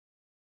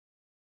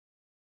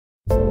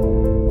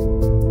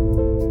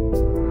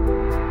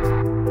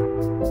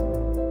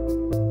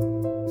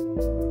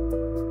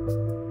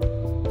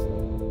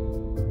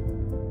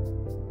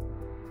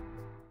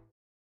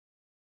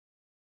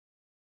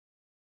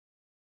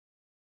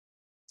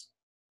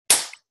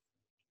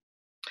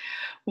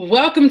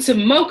Welcome to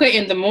Mocha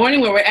in the Morning,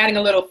 where we're adding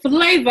a little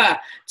flavor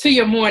to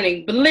your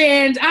morning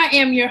blend. I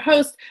am your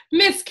host,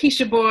 Miss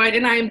Keisha Boyd,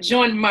 and I am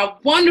joined by my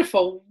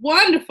wonderful,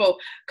 wonderful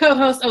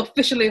co-host,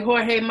 officially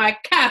Jorge, my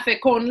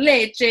café con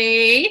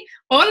leche.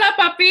 Hola,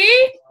 papi.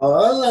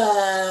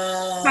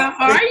 Hola. How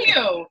are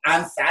you?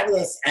 I'm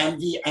fabulous. I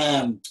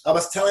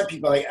was telling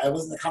people, I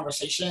was in a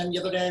conversation the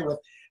other day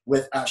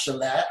with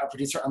Shalette, our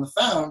producer, on the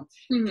phone,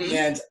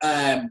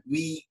 and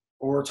we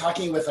were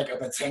talking with like a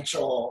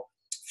potential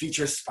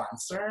future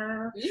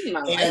sponsor.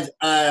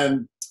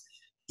 And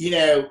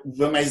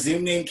when my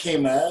Zoom name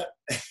came up,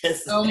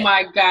 oh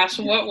my gosh,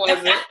 what was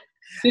it?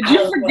 Did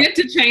you forget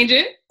to change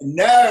it?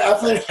 No,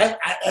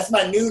 that's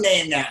my new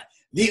name now.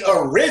 The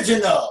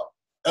original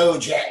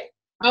OJ.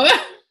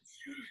 Oh.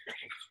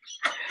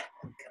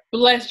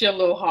 Bless your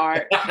little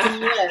heart.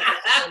 Bless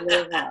your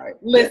little heart.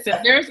 Listen,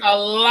 there's a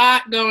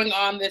lot going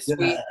on this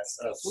week.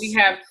 We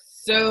have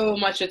so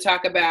much to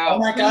talk about. Oh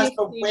my gosh,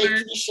 but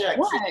wait, Keisha.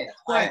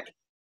 What?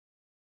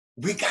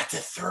 We got to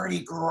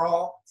 30,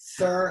 girl.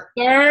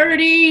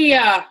 30.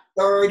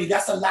 30.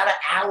 That's a lot of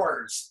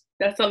hours.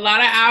 That's a lot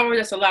of hours.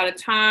 That's a lot of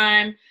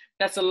time.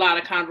 That's a lot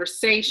of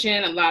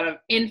conversation, a lot of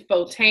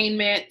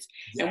infotainment.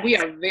 Yes. And we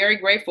are very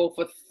grateful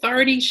for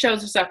 30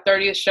 shows. It's our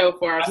 30th show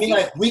for our season.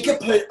 Like, we could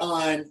put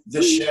on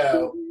the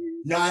show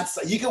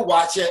nonstop. You can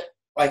watch it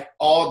like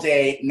all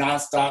day,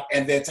 nonstop,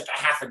 and then take a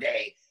half a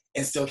day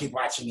and still keep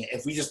watching it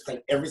if we just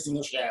play every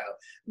single show.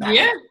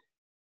 Yeah.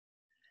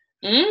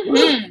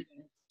 Mm-hmm.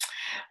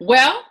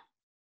 Well,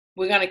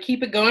 we're going to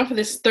keep it going for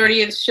this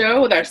 30th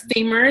show with our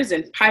steamers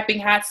and piping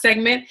hot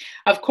segment.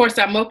 Of course,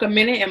 our Mocha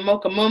Minute and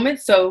Mocha Moment.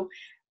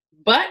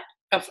 But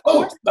first,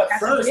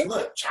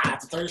 look, child,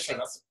 it's a 30 show.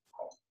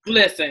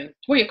 Listen,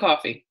 where your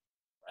coffee?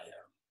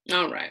 Right.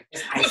 All right.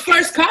 But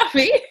first,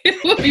 coffee.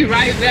 We'll be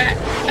right back.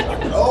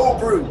 Oh,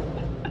 brew.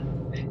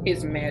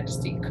 His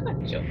Majesty.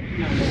 Cut your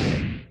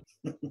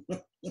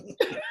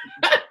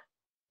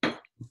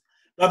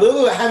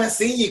Babu, I haven't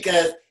seen you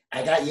because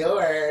I got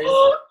yours.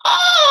 Oh,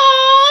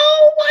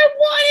 I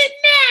want it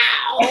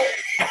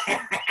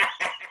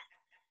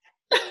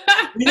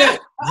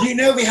now. you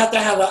know we have to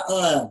have a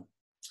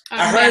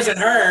hers and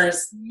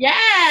hers.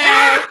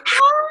 Yes.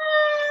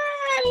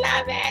 I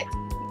love it.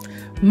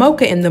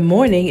 Mocha in the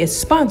Morning is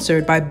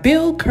sponsored by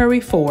Bill Curry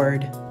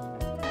Ford.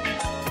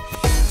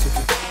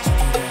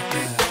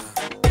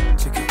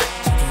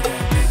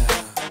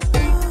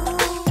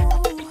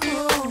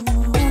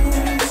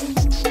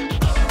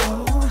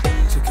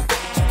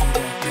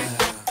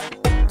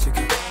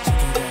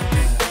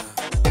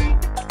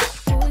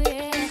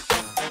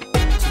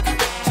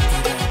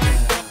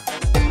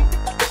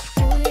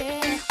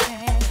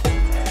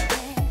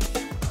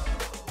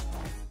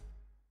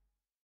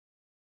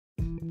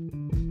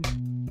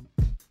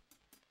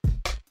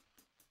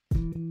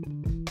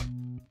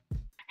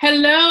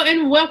 Hello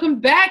and welcome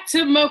back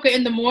to Mocha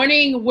in the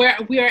Morning, where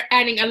we are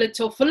adding a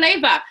little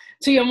flavor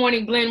to your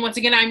morning blend. Once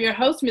again, I'm your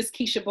host, Miss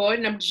Keisha Boyd,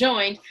 and I'm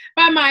joined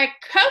by my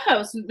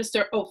co-host,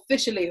 Mr.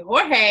 Officially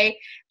Jorge,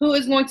 who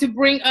is going to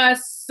bring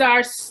us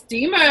our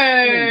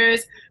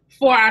steamers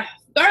for our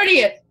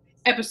 30th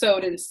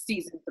episode in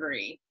season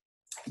 3.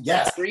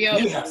 Yes, we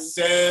have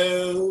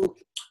so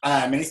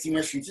many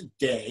steamers for you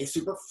today.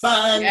 Super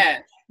fun.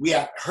 Yes. We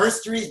have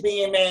herstories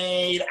being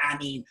made.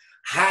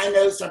 High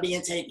notes are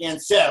being taken.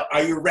 So,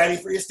 are you ready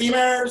for your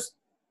steamers?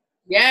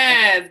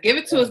 Yes, give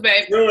it to us,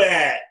 baby. Do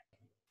it.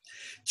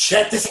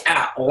 Check this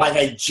out. Like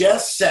I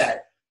just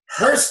said,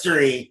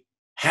 herstory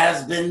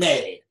has been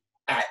made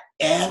at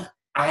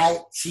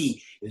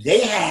MIT.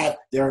 They have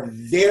their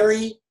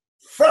very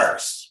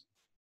first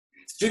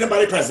student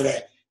body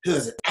president, who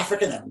is an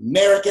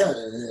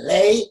African-American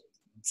lady.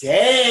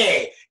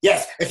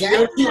 Yes, if you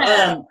go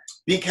to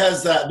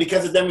because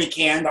of them we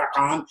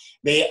can.com,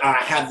 they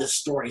have this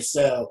story.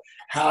 So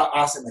how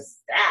awesome is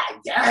that?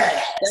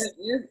 Yes. That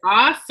is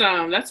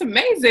awesome. That's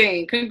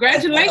amazing.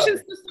 Congratulations,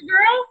 sister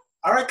girl.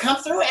 All right, come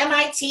through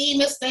MIT,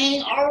 Miss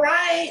Thing. All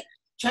right.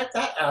 Check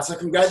that out. So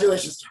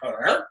congratulations to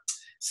her.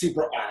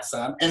 Super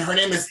awesome. And her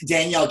name is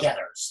Danielle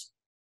Getters.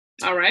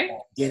 All right.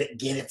 Get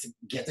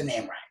the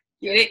name right.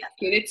 Get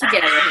it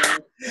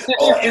together.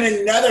 Oh, and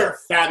another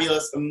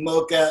fabulous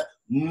Mocha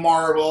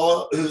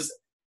marble who's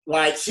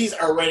like, she's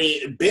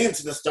already been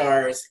to the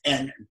stars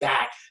and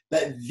back.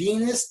 But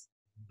Venus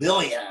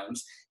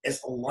Williams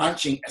is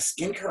launching a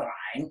skincare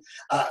line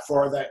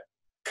for the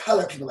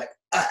color people like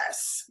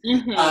us.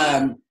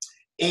 Mm-hmm.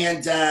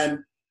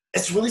 And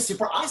it's really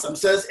super awesome.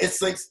 So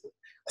it's like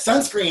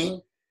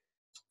sunscreen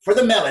for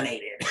the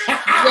melanated.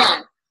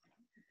 Yeah.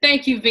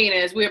 Thank you,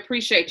 Venus. We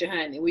appreciate you,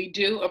 honey. We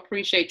do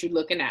appreciate you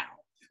looking out.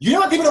 You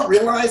know what people don't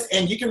realize,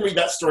 and you can read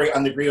that story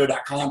on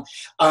thegrio.com,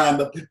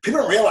 but people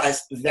don't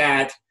realize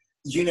that,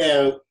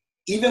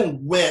 even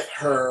with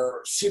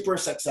her super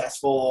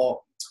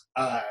successful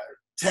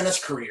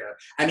tennis career,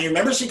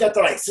 remember she got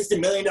the $60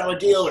 million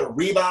deal with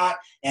Reebok,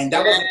 and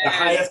that was the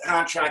highest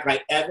contract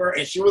ever,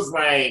 and she was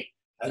like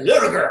a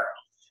little girl.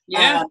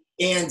 Yeah.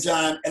 And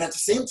at the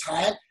same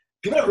time,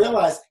 people don't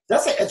realize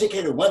that's an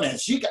educated woman.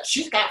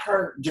 She's got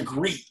her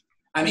degree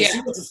I mean, she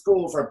went to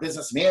school for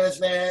business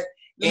management,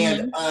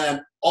 and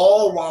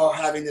all while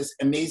having this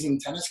amazing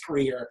tennis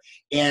career.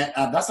 And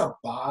that's a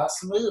boss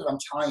move. I'm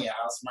telling you,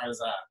 how smart is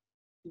that?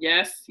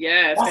 Yes,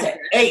 yes. That's an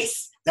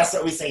ace. That's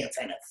what we say in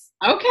tennis.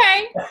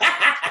 Okay.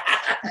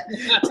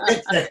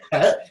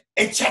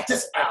 And check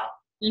this out.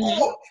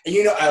 Oh, and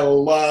you know, I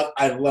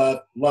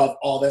love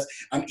all this.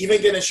 I'm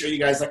even going to show you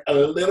guys like a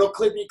little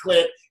clippy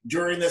clip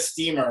during the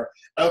steamer.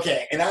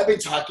 Okay, and I've been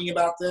talking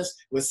about this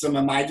with some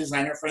of my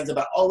designer friends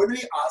about, oh, wouldn't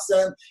it be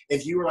awesome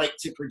if you were like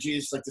to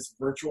produce like this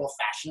virtual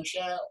fashion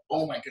show?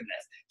 Oh my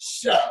goodness.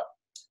 So,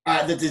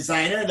 the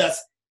designer,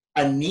 that's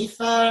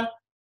Anitha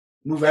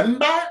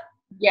Movemba?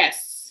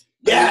 Yes.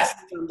 Yes.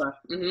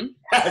 Mm-hmm.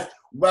 Yes.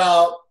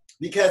 Well,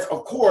 because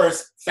of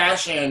course,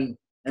 fashion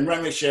and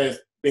runway shows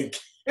been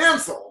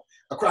canceled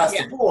across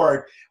the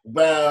board.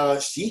 Well,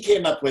 she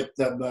came up with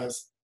the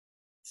most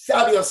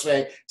fabulous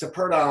way to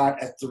put on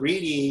a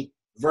 3D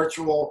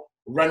virtual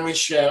runway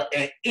show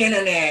and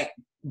internet.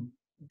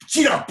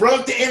 She done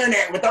broke the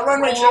internet with the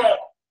runway show.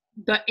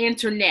 The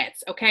internet,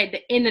 okay?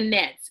 The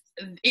internet.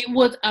 It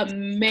was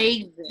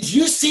amazing. Did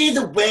you see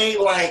the way,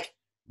 like,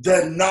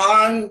 the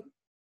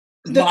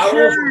models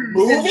were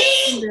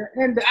moving?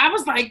 And I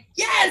was like,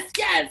 yes.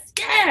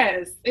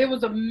 It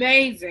was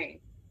amazing.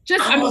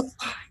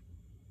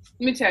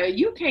 Let me tell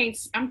you,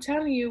 I'm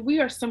telling you, we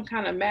are some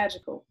kind of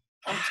magical.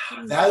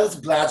 That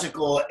was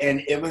magical,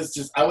 and it was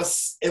just,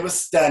 it was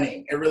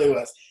stunning. It really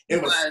was.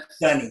 It was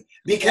stunning.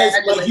 Because,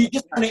 like, you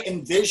just kind of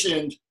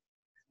envisioned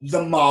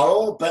the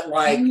model, but,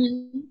 like,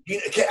 I'm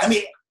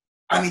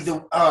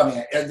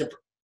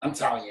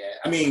telling you,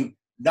 I mean,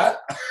 that,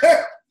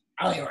 I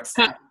don't even know what to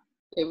say.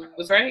 It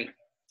was great.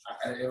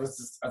 It was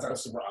just, I thought it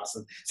was super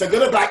awesome. So go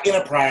to Black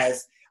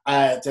Enterprise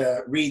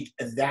to read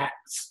that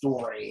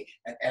story.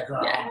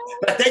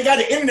 But thank God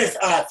the internet's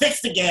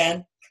fixed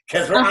again,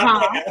 because we're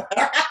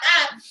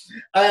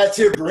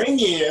to bring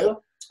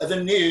you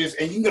the news,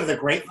 and you can go to the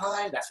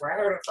Grapevine. That's where I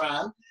heard it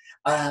from.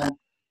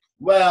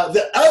 Well,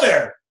 the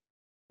other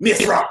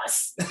Miss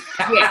Ross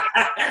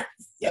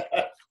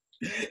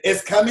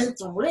is coming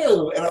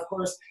through, and of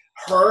course,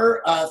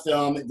 her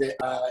film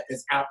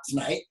is out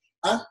tonight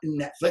on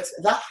Netflix,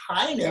 The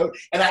High Note,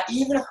 and I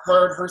even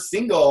heard her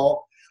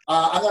single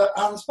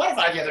on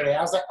Spotify the other day.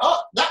 I was like,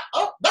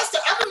 that's the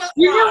other Miss Ross.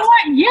 You know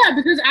what? Yeah,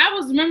 because I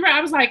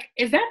was like,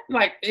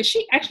 is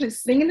she actually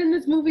singing in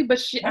this movie? But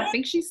I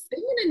think she's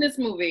singing in this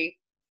movie.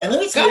 And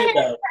let me tell you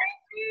though,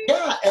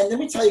 and let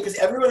me tell you, because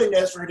everybody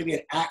knows for her to be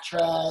an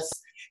actress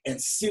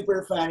and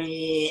super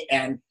funny,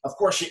 and of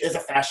course she is a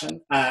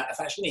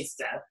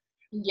fashionista.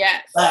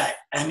 Yes. But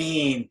I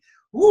mean,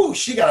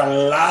 she got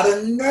a lot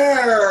of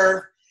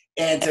nerve,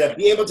 and to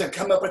be able to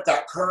come up with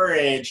that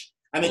courage.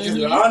 I mean, because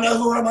we all know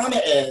who her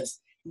mama is.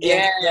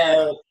 Yeah.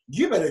 And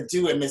you better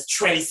do it, Miss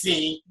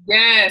Tracy.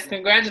 Yes,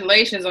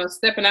 congratulations on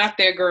stepping out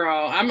there,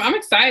 girl. I'm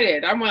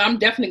excited. I'm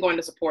definitely going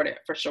to support it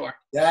for sure.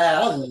 Yeah,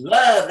 I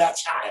love that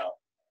child.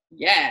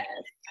 Yes,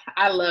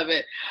 I love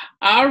it.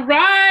 All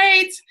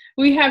right.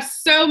 We have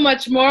so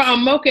much more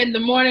on Mocha in the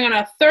Morning on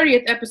our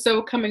 30th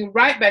episode coming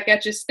right back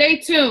at you. Stay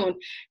tuned,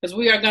 because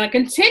we are going to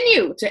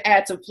continue to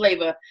add some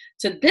flavor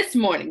to this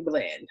morning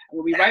blend.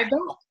 We'll be right back.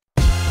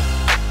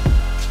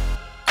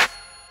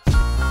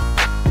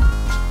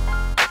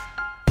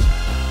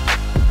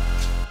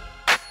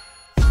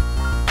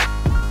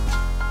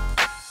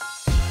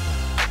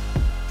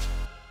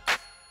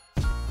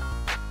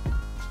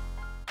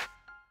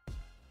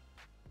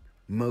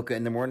 Mocha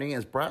in the Morning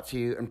is brought to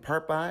you in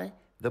part by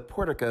the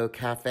Portico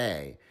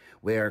Cafe,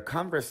 where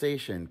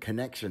conversation,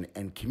 connection,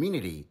 and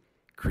community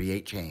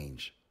create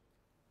change.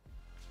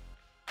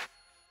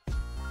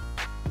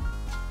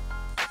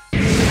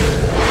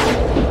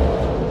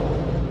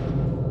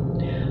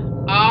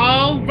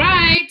 All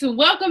right,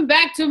 welcome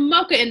back to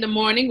Mocha in the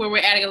Morning, where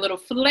we're adding a little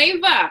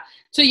flavor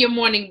to your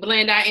morning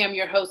blend. I am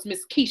your host,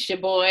 Miss Keisha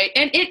Boyd,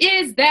 and it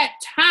is that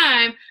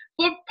time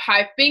for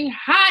Piping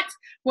Hot,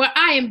 where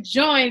I am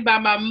joined by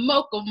my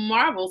Mocha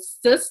Marvel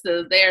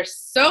sisters. They are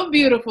so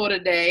beautiful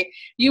today.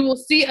 You will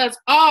see us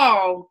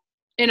all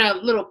in a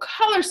little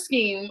color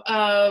scheme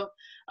of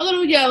a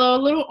little yellow,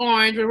 a little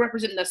orange. We're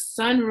representing the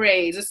sun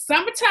rays. It's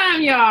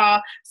summertime,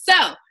 y'all. So,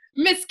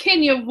 Miss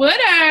Kenya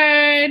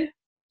Woodard.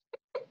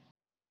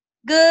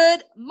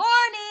 Good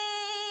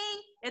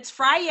morning. It's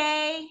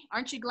Friday.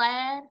 Aren't you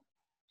glad?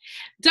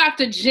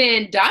 Dr.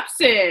 Jen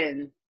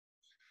Dobson.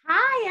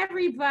 Hi,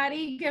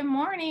 everybody. Good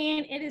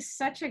morning. It is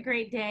such a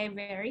great day.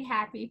 Very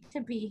happy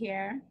to be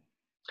here.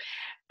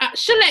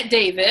 Shalette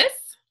Davis.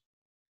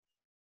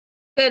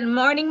 Good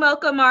morning,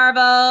 Mocha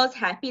Marvels.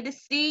 Happy to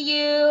see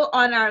you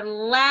on our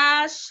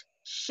last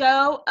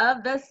show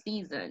of the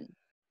season.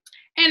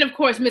 And of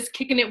course, Miss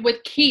Kicking It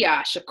with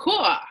Kia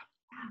Shakur.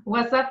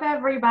 What's up,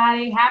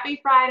 everybody? Happy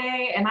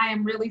Friday. And I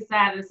am really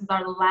sad this is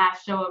our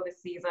last show of the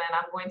season.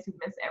 I'm going to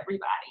miss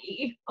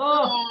everybody.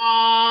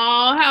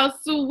 Oh, how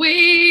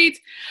sweet.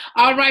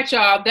 All right,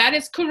 y'all. That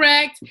is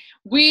correct.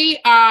 We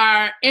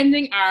are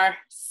ending our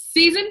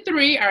season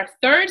 3, our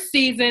 3rd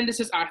season. This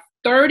is our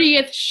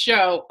 30th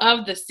show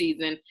of the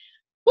season.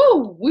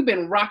 woo, we've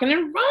been rocking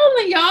and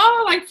rolling,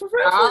 y'all. Like, for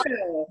real, for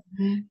real.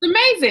 It's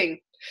amazing.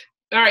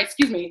 All right,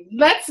 excuse me.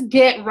 Let's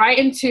get right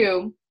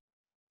into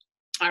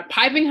our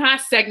piping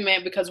hot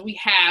segment because we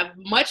have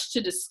much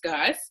to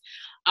discuss.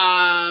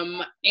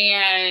 And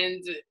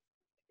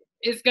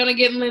it's going to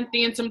get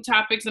lengthy in some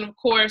topics. And of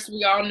course,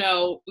 we all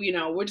know,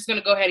 we're just going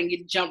to go ahead and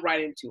jump right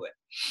into it.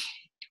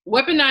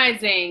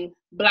 Weaponizing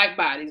Black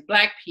bodies,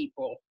 Black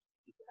people.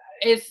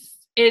 I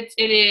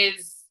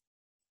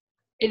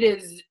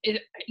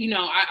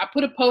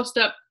put a post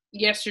up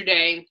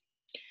yesterday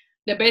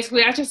that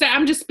basically I just said,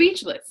 I'm just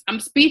speechless. I'm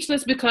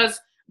speechless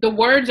because the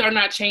words are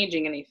not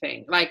changing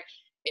anything. Like,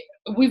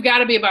 we've got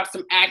to be about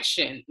some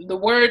action. The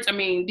words, I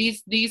mean,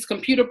 these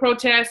computer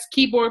protests,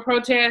 keyboard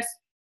protests,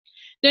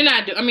 they're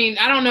not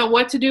I don't know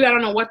what to do. I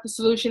don't know what the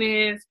solution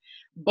is,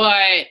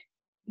 but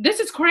this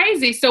is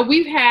crazy. So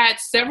we've had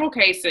several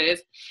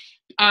cases.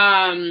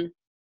 The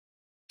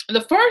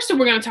first that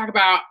we're going to talk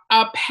about,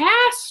 a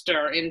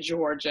pastor in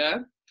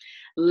Georgia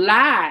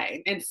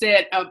lied and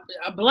said a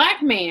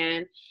Black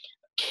man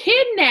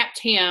kidnapped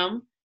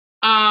him,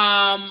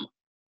 but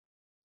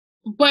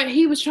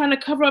he was trying to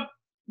cover up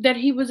that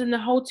he was in the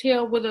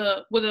hotel with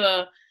a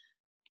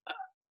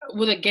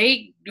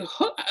gate.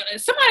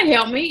 Somebody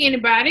help me.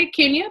 Anybody?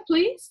 Kenya,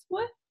 please.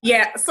 What?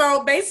 Yeah,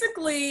 so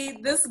basically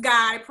this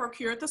guy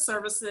procured the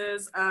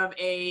services of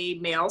a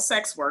male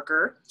sex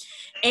worker,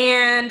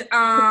 and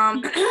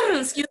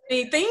excuse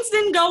me, things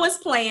didn't go as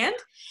planned,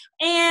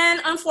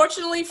 and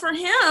unfortunately for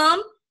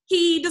him,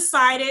 he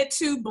decided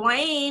to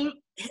blame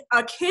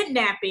a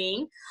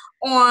kidnapping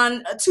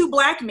on two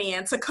Black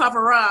men to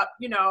cover up,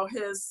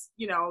 his,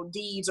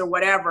 deeds or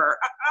whatever.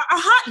 A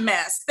hot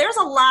mess. There's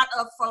a lot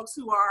of folks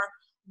who are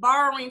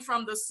borrowing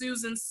from the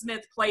Susan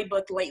Smith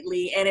playbook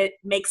lately, and it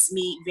makes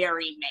me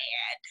very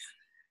mad.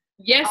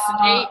 Yes,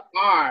 they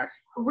are.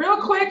 Real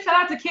quick,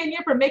 shout out to Kenya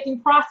for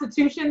making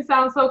prostitution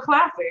sound so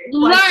classy.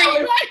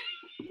 Right.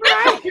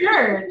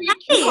 Sure.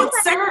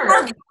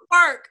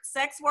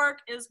 Sex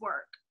work is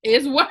work.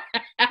 Is what?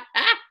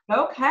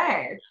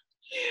 Okay.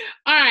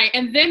 All right.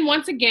 And then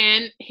once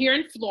again, here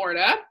in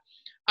Florida,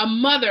 a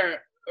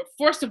mother,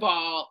 first of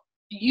all,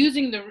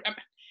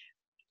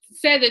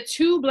 said that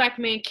two Black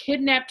men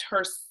kidnapped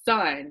her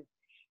son,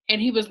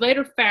 and he was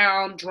later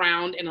found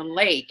drowned in a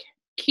lake.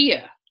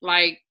 Kia,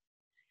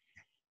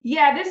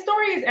 Yeah, this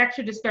story is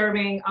extra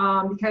disturbing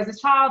because the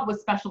child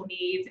with special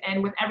needs,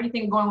 and with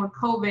everything going on with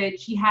COVID,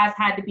 she has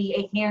had to be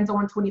a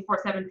hands-on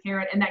 24/7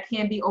 parent, and that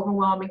can be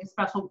overwhelming,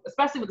 especially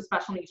with a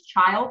special needs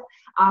child.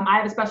 I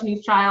have a special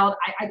needs child.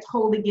 I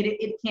totally get it.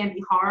 It can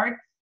be hard.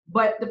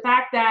 But the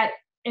fact that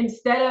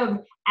instead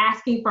of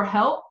asking for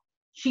help,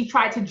 she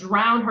tried to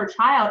drown her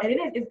child, and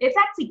it's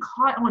actually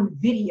caught on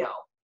video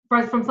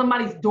from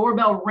somebody's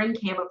doorbell ring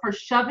camera, for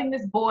shoving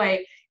this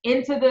boy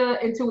into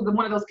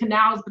one of those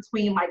canals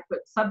between the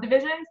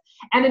subdivisions,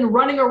 and then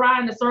running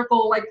around in a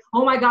circle like,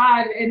 oh my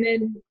God, and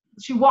then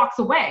she walks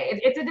away.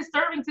 It's a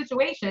disturbing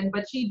situation,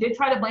 but she did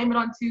try to blame it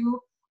on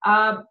two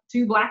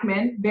Black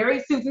men, very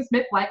Susan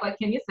Smith like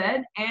Kenya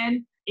said,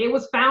 and it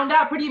was found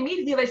out pretty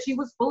immediately that she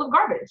was full of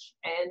garbage,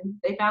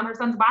 and they found her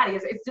son's body.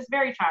 It's just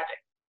very tragic.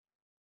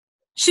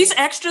 She's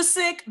extra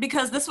sick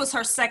because this was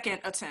her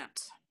second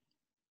attempt.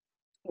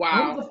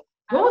 wow.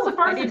 What was the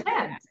first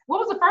attempt? What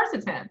was the first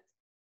attempt?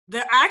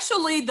 The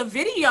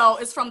video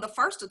is from the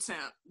first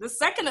attempt. The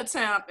second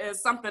attempt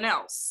is something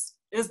else.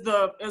 Is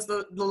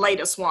the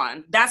latest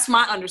one. That's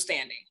my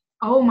understanding.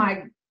 Oh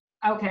my.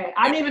 Okay,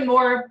 I'm even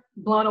more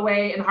blown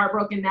away and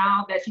heartbroken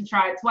now that she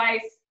tried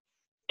twice.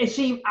 Is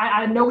she?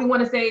 I know we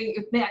want to say.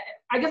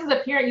 I guess as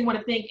a parent, you want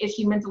to think: is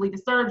she mentally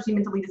disturbed? Is she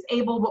mentally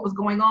disabled? What was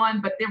going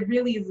on? But there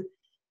really is.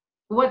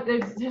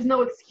 There's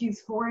no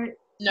excuse for it.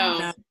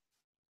 No.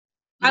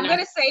 I'm going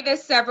to say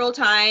this several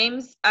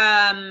times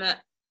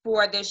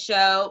for this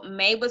show.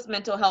 May was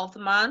Mental Health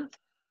Month,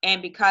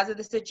 and because of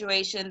the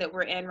situation that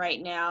we're in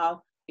right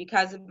now,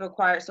 because of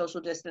required social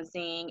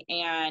distancing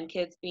and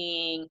kids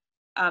being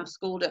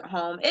schooled at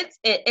home,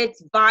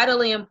 it's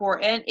vitally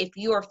important. If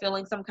you are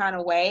feeling some kind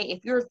of way,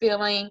 if you're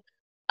feeling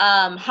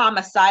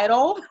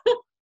homicidal,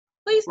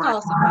 please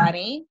call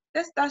somebody.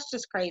 That's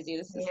just crazy.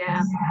 We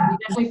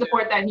definitely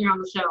support that here on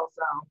the show.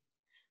 So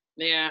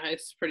yeah,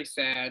 it's pretty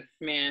sad,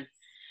 man.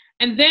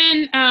 And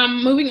then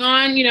moving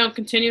on,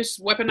 continuous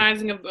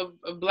weaponizing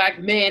of Black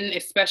men,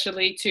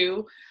 especially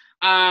too.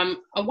 A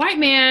white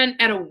man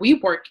at a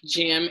WeWork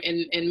gym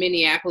in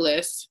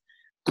Minneapolis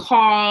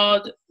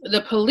called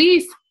the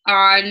police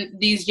on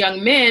these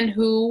young men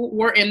who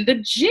were in the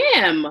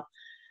gym.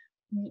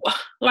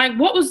 What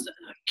was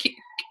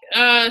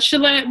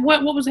Shalette,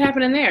 what was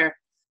happening there?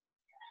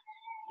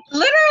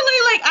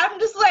 Literally, I'm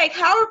just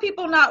how are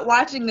people not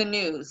watching the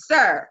news,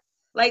 sir?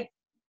 The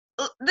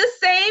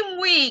same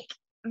week,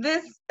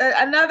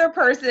 another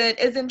person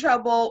is in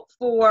trouble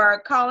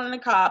for calling the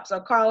cops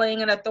or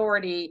calling an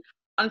authority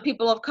on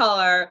people of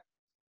color.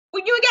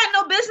 Well, you ain't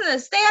got no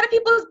business. Stay out of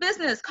people's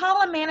business.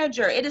 Call a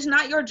manager. It is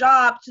not your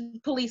job to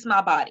police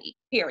my body,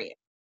 period.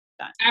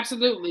 Done.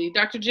 Absolutely.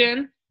 Dr.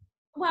 Jen?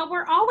 Well,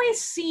 we're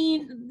always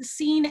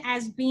seen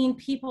as being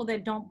people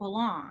that don't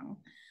belong.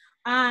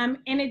 And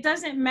it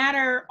doesn't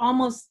matter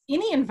almost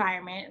any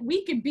environment.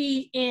 We could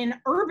be in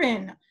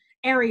urban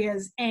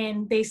areas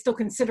and they still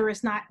consider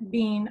us not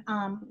being,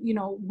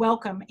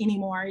 welcome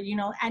anymore,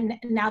 and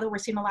now that we're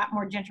seeing a lot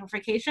more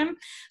gentrification.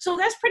 So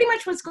that's pretty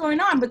much what's going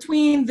on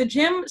between the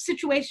gym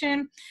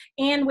situation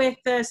and with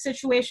the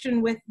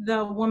situation with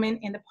the woman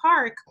in the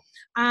park.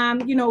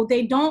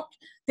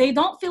 They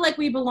don't feel like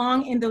we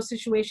belong in those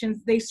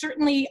situations. They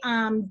certainly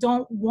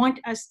don't want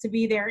us to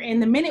be there.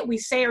 And the minute we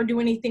say or do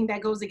anything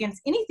that goes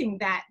against anything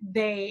that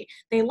they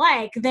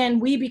like, then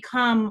we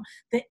become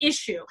the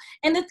issue.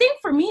 And the thing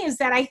for me is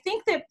that I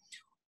think that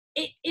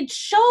it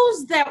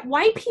shows that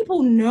white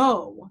people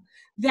know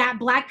that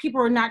Black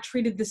people are not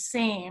treated the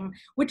same,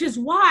 which is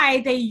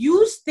why they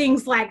use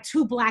things like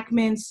 2 Black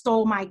men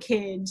stole my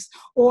kids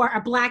or a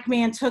Black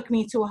man took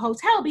me to a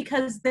hotel,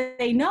 because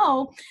they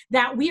know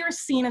that we are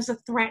seen as a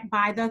threat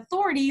by the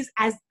authorities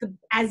as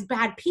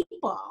bad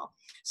people.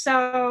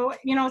 So,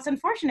 it's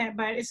unfortunate,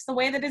 but it's the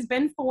way that it's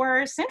been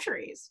for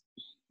centuries.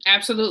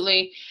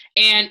 Absolutely.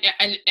 And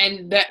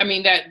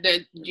that,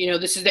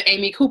 this is the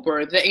Amy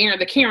Cooper,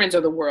 the Karens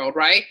of the world,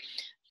 right?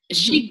 Mm-hmm.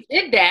 She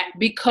did that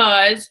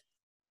because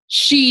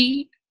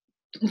she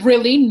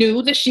really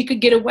knew that she could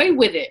get away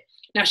with it.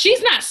 Now,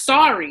 she's not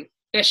sorry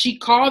that she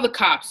called the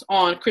cops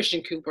on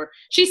Christian Cooper.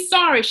 She's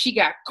sorry she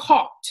got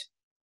caught.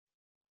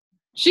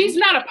 She's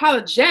not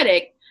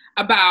apologetic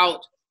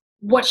about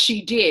what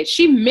she did.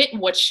 She meant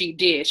what she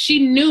did.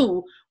 She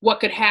knew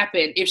what could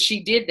happen if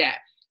she did that.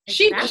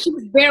 Exactly. She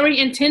was very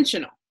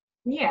intentional.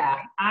 Yeah,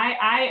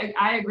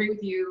 I agree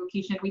with you,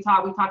 Keisha. We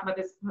talked about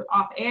this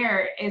off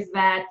air, is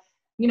that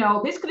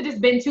this could have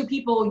just been 2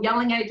 people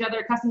yelling at each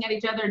other, cussing at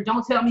each other.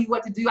 Don't tell me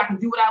what to do. I can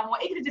do what I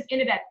want. It could have just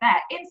ended at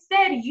that.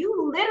 Instead,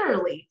 you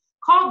literally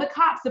called the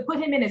cops to put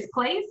him in his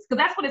place, because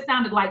that's what it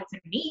sounded like to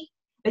me,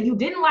 that you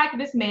didn't like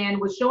this man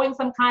was showing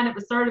some kind of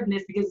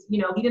assertiveness because, he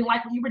didn't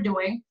like what you were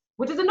doing,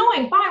 which is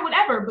annoying, fine,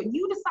 whatever. But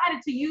you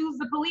decided to use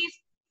the police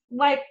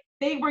like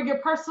they were your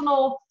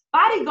personal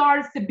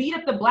bodyguards to beat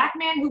up the Black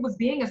man who was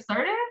being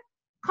assertive?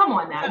 Come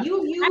on now.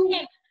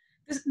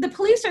 The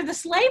police are the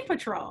slave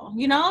patrol.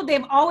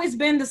 They've always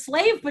been the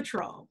slave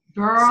patrol.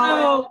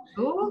 Girl.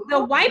 So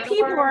the white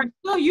people are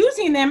still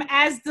using them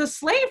as the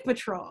slave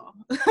patrol.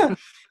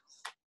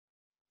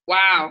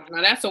 Wow.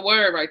 Now that's a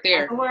word right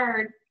there. That's a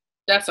word.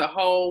 That's a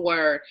whole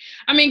word.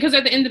 Because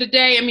at the end of the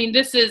day,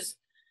 this is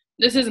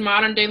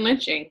modern day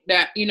lynching.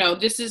 That,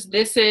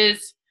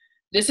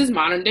 this is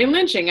modern day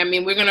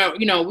lynching. We're gonna,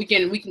 we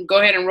can go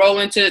ahead and roll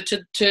into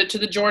to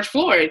the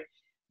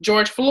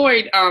George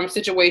Floyd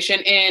situation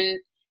in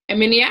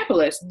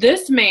Minneapolis.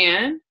 This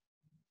man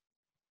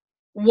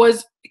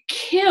was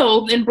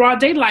killed in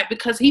broad daylight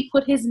because he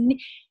put his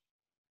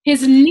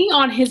knee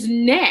on his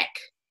neck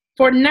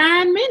for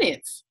 9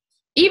 minutes,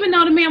 even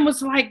though the man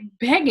was like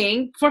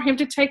begging for him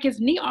to take his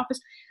knee off.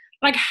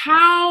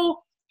 How?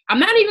 I'm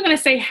not even going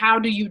to say how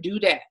do you do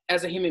that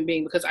as a human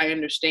being, because I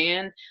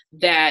understand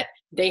that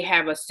they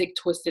have a sick,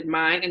 twisted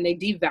mind and they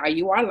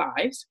devalue our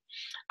lives.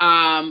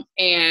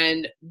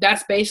 And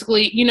that's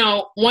basically,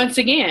 once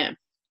again,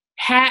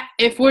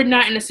 if we're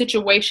not in a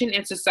situation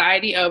in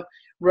society of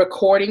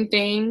recording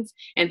things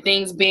and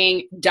things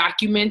being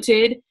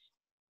documented,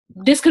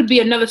 this could be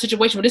another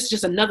situation where this is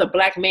just another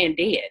Black man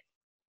dead.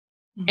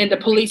 Mm-hmm. And the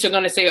police are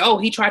going to say, oh,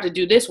 he tried to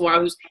do this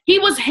while he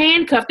was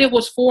handcuffed. It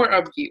was 4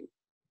 of you.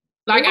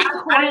 It was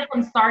recorded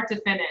from start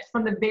to finish,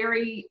 from the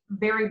very,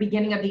 very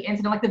beginning of the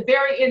incident, like the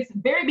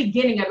very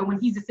beginning of it, when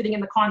he's just sitting in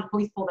the car and the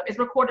police pulled up. It's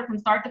recorded from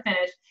start to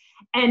finish,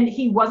 and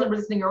he wasn't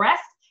resisting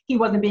arrest. He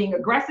wasn't being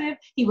aggressive.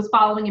 He was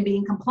following and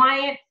being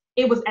compliant.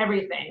 It was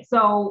everything.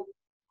 So,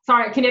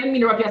 sorry, I can't even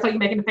interrupt you. I saw you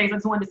making the face. I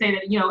just wanted to say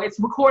that, it's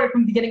recorded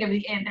from the beginning of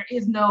the end. There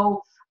is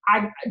no,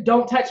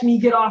 don't touch me,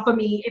 get off of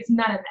me. It's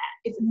none of that.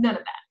 It's none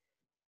of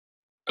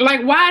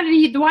that. Why did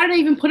they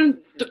even throw him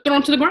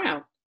to the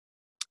ground?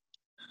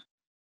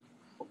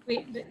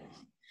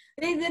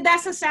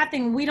 That's a sad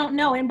thing. We don't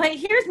know. But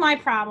here's my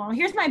problem.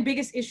 Here's my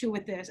biggest issue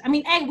with this.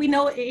 We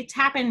know it's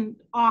happened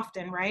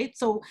often, right?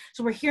 So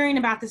we're hearing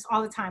about this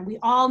all the time. We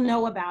all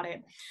know about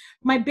it.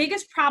 My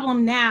biggest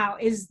problem now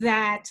is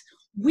that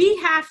we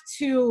have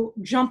to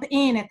jump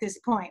in at this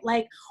point.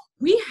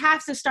 We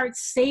have to start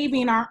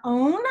saving our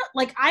own.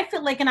 I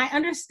feel like, and I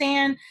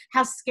understand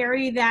how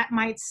scary that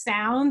might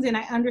sound, and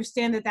I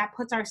understand that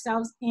puts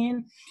ourselves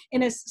in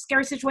a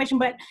scary situation.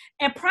 But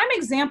a prime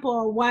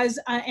example was,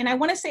 and I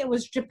want to say it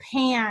was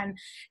Japan,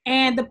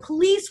 and the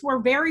police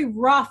were very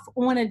rough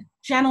on a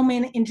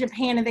gentleman in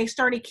Japan, and they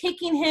started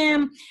kicking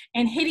him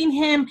and hitting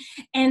him,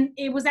 and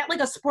it was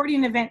at a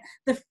sporting event.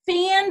 The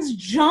fans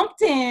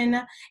jumped in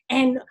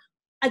and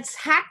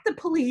attacked the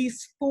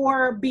police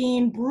for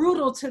being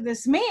brutal to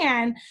this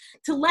man,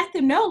 to let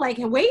them know,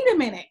 wait a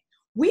minute,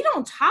 we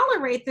don't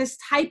tolerate this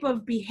type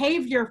of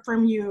behavior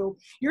from you.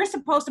 You're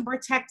supposed to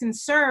protect and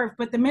serve,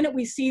 but the minute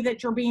we see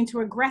that you're being too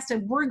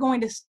aggressive, we're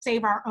going to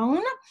save our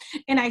own.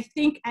 And I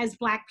think as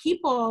Black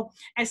people,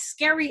 as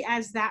scary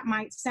as that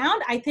might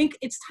sound, I think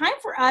it's time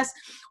for us,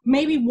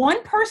 maybe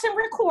one person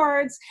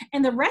records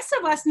and the rest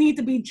of us need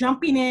to be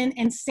jumping in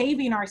and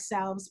saving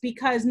ourselves,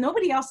 because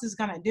nobody else is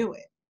going to do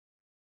it.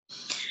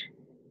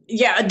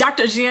 Yeah,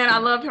 Dr. Jen, I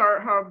love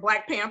her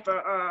Black Panther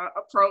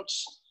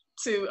approach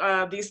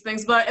to these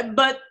things,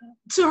 but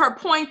to her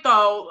point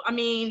though, I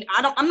mean,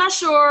 I'm not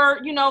sure,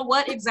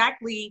 what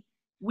exactly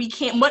we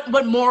can,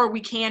 what more we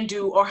can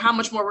do, or how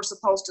much more we're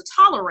supposed to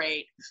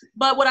tolerate.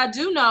 But what I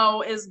do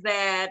know is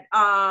that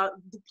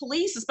the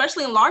police,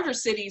 especially in larger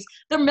cities,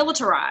 they're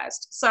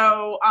militarized.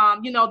 So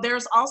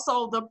there's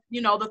also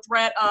the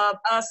threat of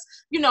us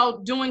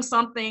doing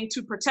something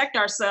to protect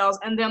ourselves,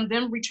 and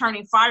them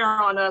returning fire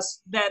on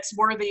us that's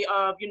worthy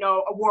of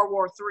a World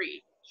War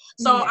III.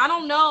 So I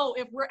don't know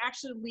if we're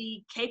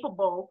actually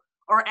capable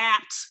or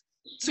apt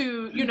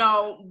to,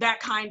 that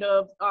kind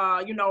of,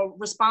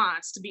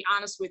 response, to be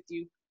honest with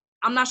you.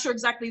 I'm not sure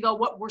exactly, though,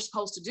 what we're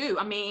supposed to do.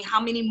 I mean,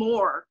 how many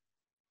more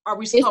are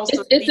we supposed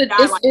to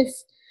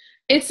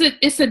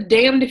It's a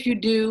damned if you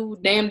do,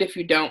 damned if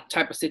you don't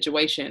type of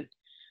situation.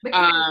 But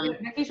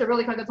Keisha,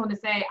 really quick, I just want to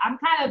say, I'm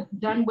kind of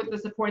done with the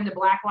supporting the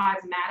Black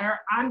Lives Matter.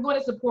 I'm going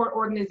to support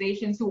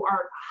organizations who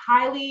are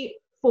highly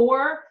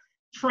for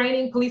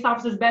training police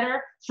officers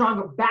better,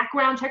 stronger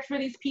background checks for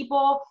these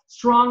people,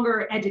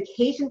 stronger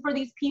education for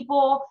these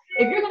people.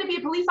 If you're going to be a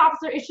police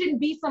officer, it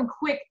shouldn't be some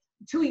quick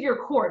 2-year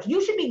course.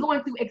 You should be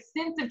going through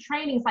extensive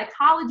training,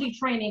 psychology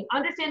training,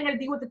 understanding how to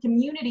deal with the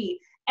community,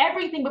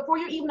 everything before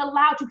you're even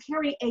allowed to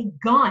carry a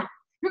gun.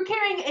 You're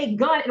carrying a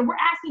gun, and we're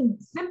asking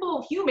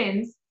simple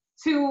humans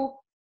to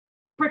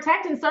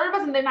protect and serve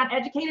us, and they're not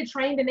educated,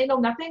 trained, and they know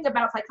nothing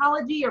about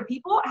psychology or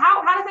people.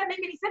 How does that make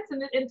any sense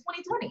in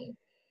 2020?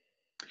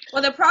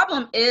 Well, the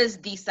problem is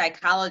the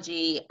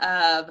psychology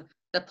of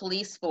the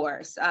police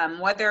force.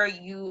 Whether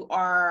you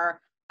are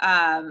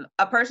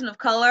a person of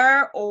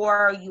color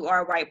or you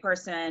are a white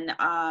person,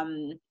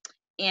 and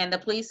the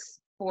police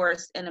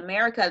force in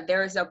America,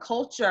 there is a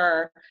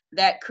culture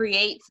that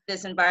creates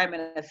this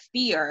environment of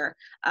fear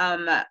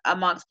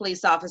amongst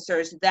police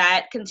officers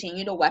that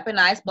continue to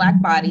weaponize Black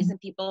bodies and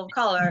people of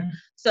color.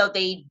 So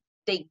they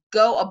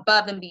go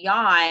above and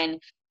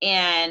beyond,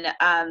 and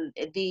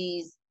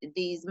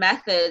these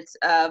methods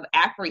of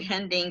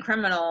apprehending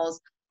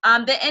criminals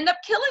that end up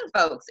killing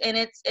folks. And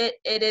it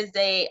is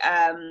a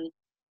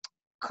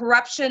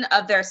corruption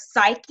of their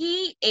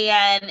psyche,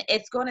 and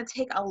it's going to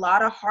take a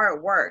lot of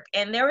hard work.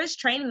 And there is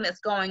training that's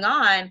going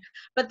on,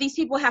 but these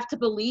people have to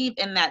believe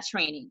in that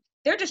training.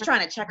 They're just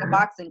trying to check a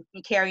box and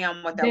carry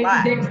on with their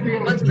lives.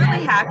 What's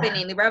really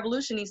happening, the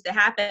revolution needs to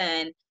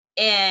happen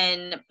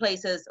in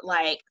places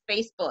like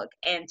Facebook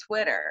and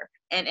Twitter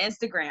and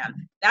Instagram.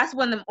 That's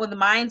when the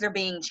minds are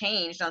being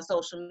changed on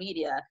social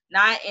media,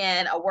 not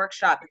in a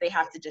workshop that they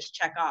have to just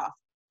check off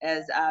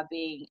as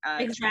being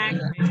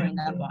trained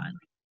up on.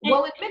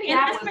 Well, in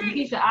Minneapolis,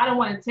 Keisha, I don't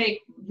want to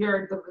take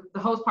the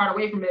host part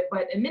away from it,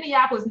 but in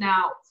Minneapolis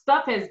now,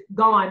 stuff has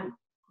gone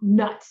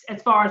nuts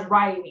as far as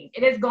rioting.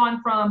 It has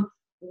gone from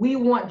we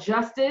want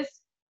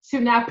justice to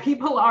now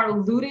people are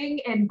looting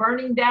and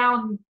burning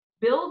down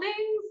buildings.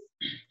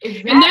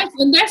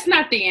 And that's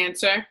not the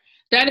answer.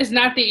 That is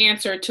not the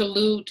answer to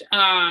loot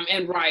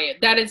and riot.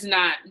 That is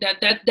not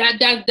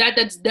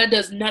that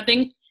does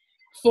nothing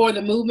for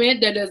the movement.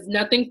 That does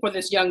nothing for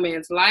this young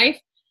man's life.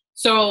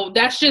 So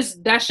that's just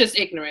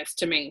ignorance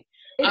to me.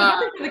 It's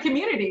nothing for the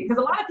community,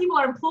 because a lot of people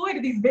are employed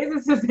in these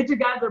businesses that you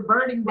guys are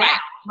burning down.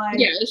 Right.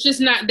 That's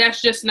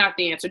just not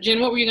the answer.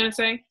 Jen, what were you gonna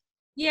say?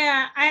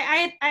 Yeah,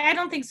 I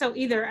don't think so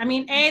either. I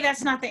mean, A,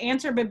 that's not the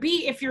answer, but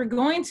B, if you're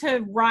going to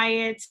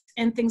riot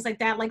and things like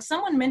that, like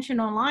someone mentioned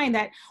online,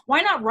 that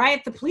why not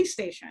riot the police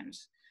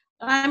stations?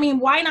 I mean,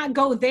 why not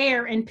go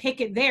there and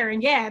pick it there?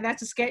 And yeah,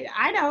 that's a scary.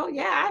 I know.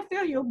 Yeah, I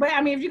feel you. But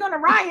I mean, if you're going to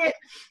riot,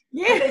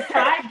 yeah. They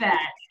tried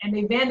that, and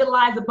they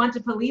vandalized a bunch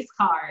of police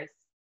cars,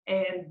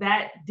 and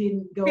that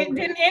didn't go. It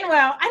didn't end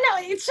well. I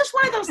know. It's just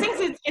one of those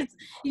things. It's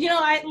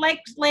I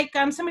like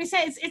somebody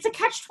said, it's a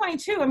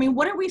catch-22. I mean,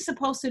 what are we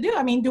supposed to do?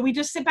 I mean, do we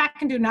just sit back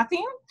and do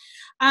nothing?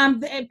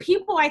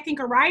 People, I think,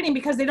 are rioting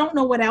because they don't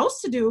know what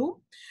else to do.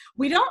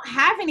 We don't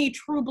have any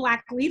true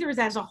Black leaders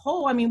as a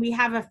whole. I mean, we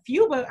have a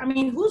few, but I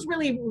mean,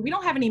 we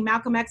don't have any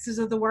Malcolm X's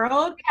of the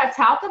world. We have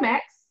Malcolm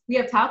X.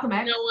 You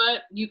know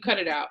what? You cut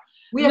it out.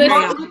 We have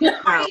Martin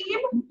Luther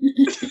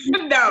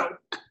King. No.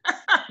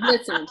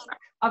 Listen,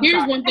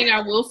 here's one thing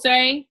I will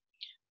say.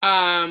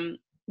 And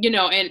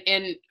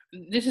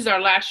this is our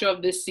last show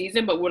of this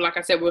season, but like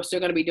I said, we're still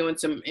going to be doing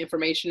some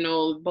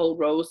informational bold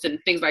roasts and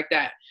things like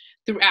that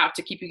throughout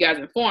to keep you guys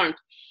informed.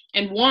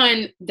 And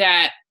one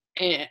that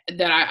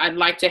I'd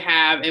like to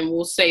have, and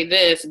we'll say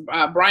this,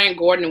 Brian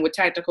Gordon with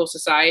Tactical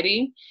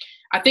Society.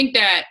 I think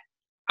that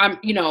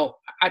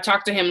I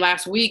talked to him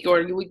last week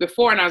or the week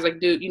before, and I was like,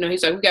 dude,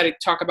 he's like, we got to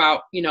talk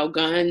about,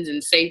 guns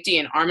and safety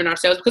and arming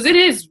ourselves,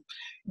 because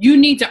you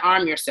need to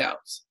arm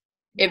yourselves.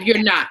 If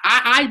you're not,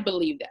 I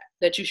believe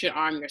that you should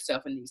arm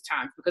yourself in these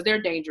times because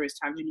they're dangerous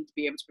times. You need to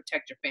be able to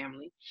protect your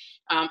family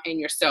and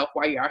yourself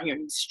while you're out here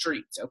in these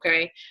streets,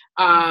 okay?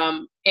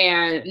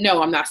 And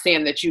no, I'm not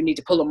saying that you need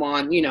to pull them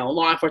on,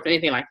 law enforcement,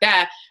 anything like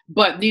that.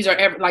 But these are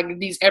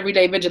these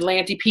everyday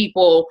vigilante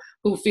people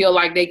who feel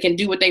like they can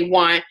do what they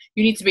want.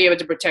 You need to be able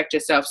to protect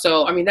yourself.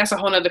 So, I mean, that's a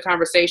whole nother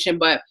conversation.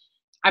 But,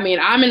 I mean,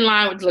 I'm in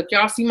line with, look,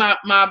 y'all see my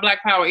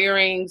Black Power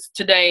earrings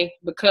today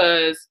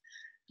because,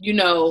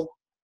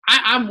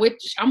 I'm with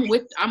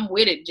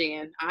it,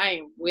 Jen. I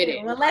am with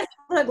it. Well,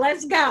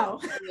 let's go.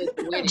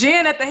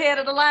 Jen at the head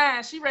of the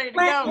line. She ready to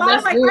go.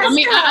 Let's do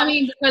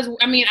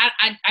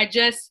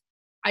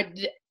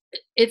it.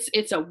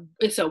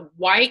 It's a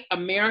white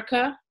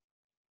America.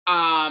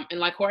 And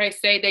like Jorge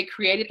said, they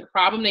created the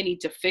problem. They need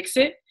to fix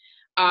it.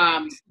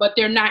 But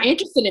they're not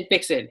interested in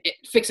fixing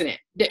it.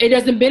 It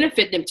doesn't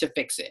benefit them to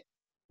fix it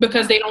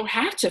because they don't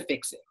have to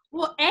fix it.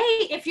 Well,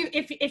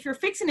 if you're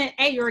fixing it,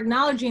 you're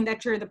acknowledging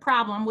that you're the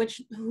problem,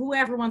 which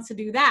whoever wants to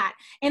do that.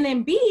 And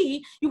then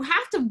B, you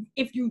have to,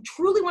 if you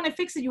truly want to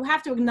fix it, you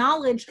have to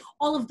acknowledge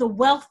all of the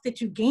wealth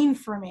that you gain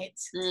from it.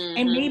 Mm-hmm.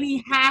 And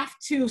maybe have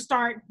to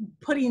start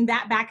putting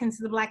that back into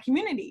the Black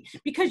community,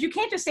 because you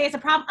can't just say it's a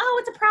problem. Oh,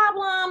 it's a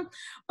problem,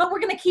 but we're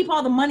going to keep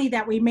all the money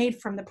that we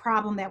made from the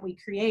problem that we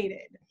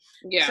created.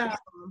 Yeah. So,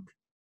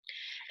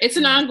 it's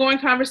an ongoing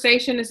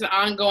conversation. It's an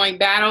ongoing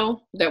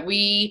battle that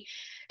we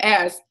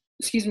as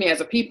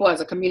a people, as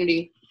a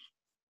community,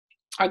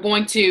 are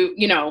going to,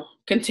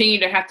 continue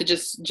to have to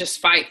just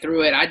fight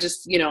through it. I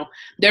just,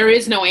 there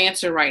is no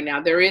answer right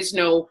now. We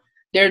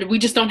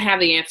just don't have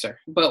the answer,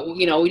 but,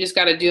 we just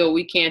got to do what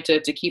we can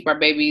to keep our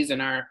babies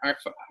and our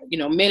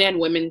men and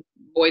women,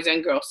 boys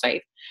and girls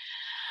safe.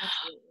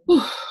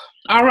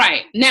 All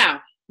right.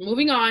 Now,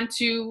 moving on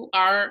to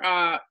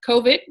our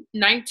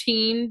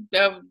COVID-19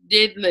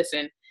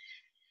 listen,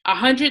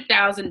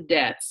 100,000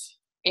 deaths,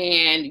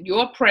 and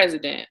your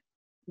president,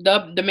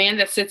 the man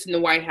that sits in the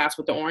White House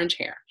with the orange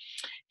hair,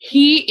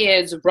 he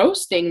is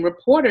roasting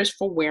reporters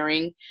for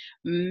wearing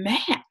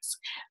masks.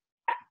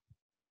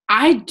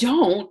 I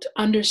don't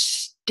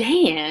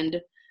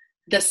understand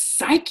the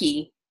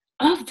psyche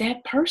of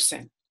that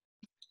person.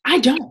 I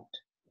don't.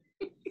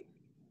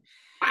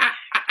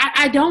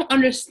 I don't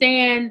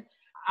understand.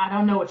 I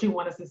don't know what you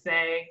want us to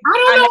say.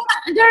 I don't know.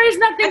 There is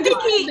nothing.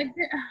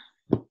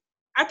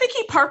 I think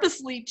he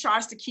purposely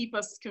tries to keep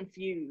us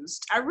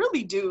confused. I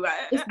really do.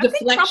 I think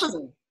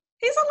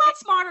he's a lot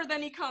smarter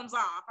than he comes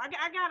off. I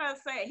gotta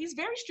say, he's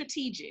very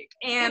strategic.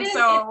 And there's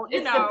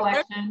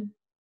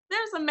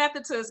a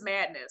method to his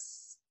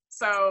madness.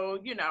 So,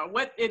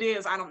 what it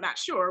is, I'm not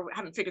sure. I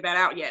haven't figured that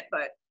out yet,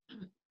 but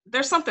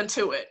there's something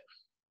to it.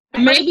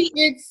 Maybe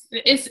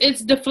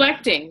it's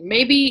deflecting.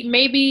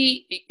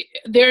 Maybe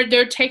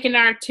they're taking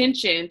our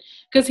attention,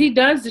 because he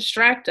does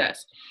distract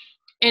us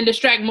and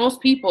distract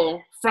most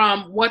people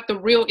from what the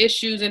real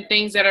issues and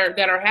things that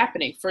are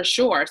happening, for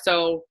sure.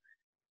 So,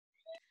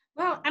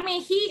 well,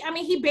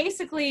 he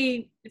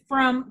basically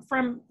from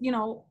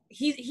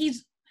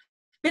he's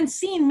been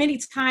seen many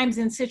times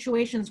in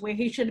situations where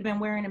he should have been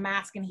wearing a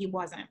mask and he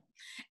wasn't.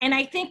 And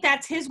I think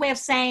that's his way of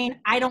saying,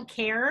 I don't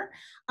care.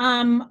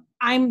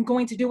 I'm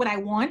going to do what I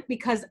want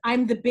because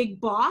I'm the big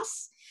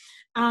boss.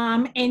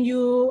 And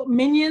you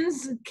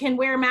minions can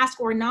wear a mask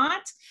or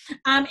not.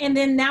 And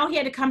then now he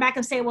had to come back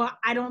and say, well,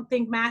 I don't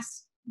think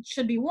masks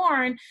should be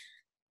worn,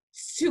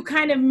 to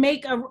kind of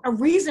make a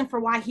reason for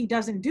why he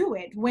doesn't do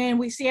it when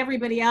we see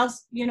everybody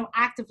else,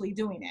 actively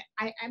doing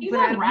it. He's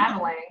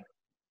unraveling.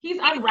 He's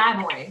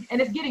unraveling,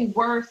 and it's getting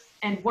worse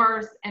and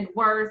worse and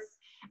worse.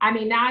 I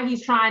mean, now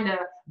he's trying to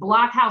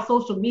block how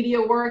social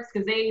media works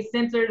because they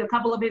censored a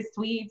couple of his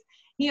tweets.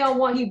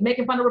 He's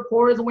making fun of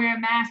reporters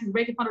wearing masks. He's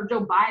making fun of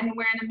Joe Biden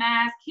wearing a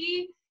mask.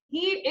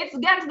 It's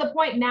gotten to the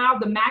point now,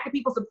 the MAGA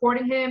people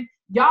supporting him,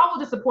 y'all will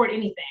just support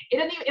anything.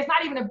 It's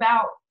not even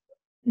about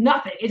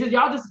nothing. It's just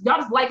y'all just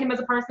like him as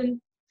a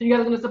person, so you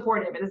guys are going to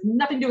support him. It has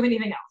nothing to do with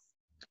anything else.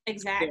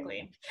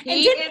 Exactly.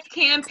 He is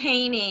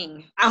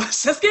campaigning. I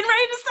was just getting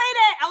ready to say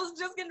that.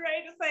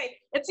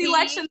 It's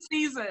election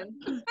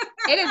season.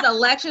 It is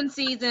election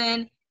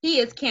season. He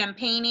is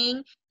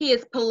campaigning. He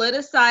is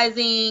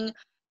politicizing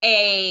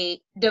a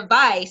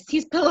device.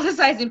 He's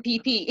politicizing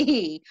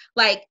PPE.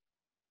 Like,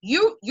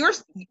 you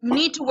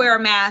need to wear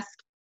a mask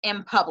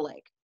in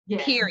public,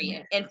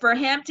 period. And for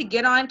him to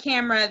get on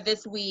camera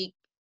this week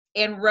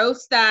and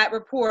roast that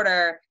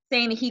reporter,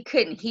 saying he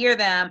couldn't hear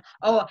them.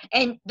 Oh,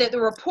 and the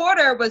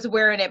reporter was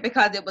wearing it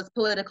because it was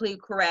politically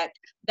correct.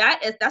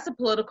 That's a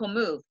political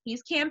move.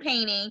 He's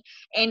campaigning,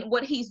 and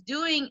what he's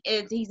doing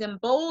is he's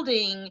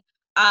emboldening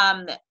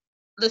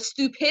the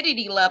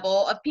stupidity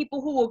level of people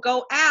who will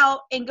go out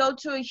and go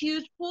to a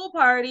huge pool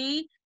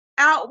party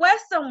out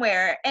west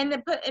somewhere and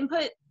then put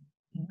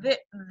the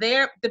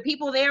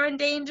people there in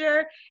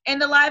danger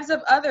and the lives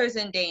of others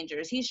in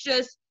danger. He's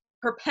just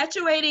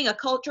perpetuating a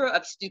culture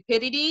of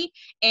stupidity,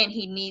 and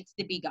he needs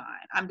to be gone.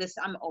 I'm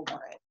over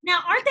it. Now,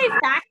 aren't they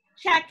fact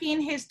checking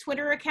his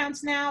Twitter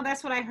accounts now?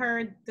 That's what I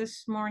heard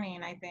this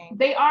morning, I think.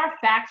 They are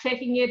fact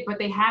checking it, but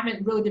they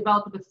haven't really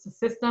developed a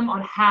system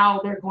on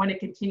how they're going to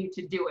continue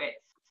to do it.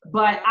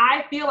 But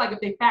I feel like if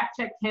they fact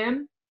check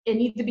him, it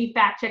needs to be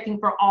fact checking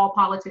for all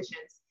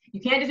politicians.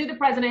 You can't just do the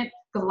president,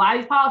 because a lot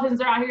of these politicians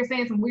are out here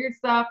saying some weird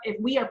stuff. If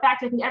we are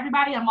fact checking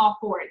everybody, I'm all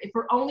for it. If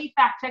we're only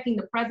fact checking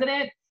the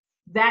president,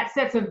 that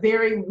sets a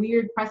very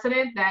weird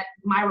precedent that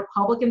my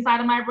Republican side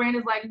of my brain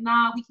is like,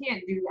 nah, we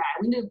can't do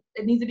that.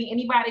 It needs to be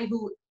anybody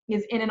who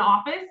is in an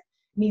office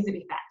needs to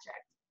be fact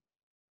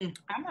checked.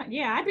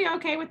 I'd be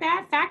okay with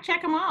that. Fact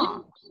check them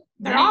all.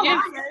 They're all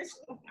liars.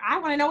 I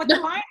want to know what they're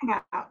lying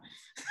about.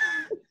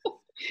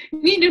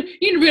 You need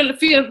to really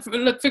figure out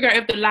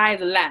if the lie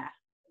is a lie.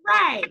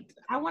 Right.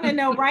 I want to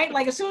know, right?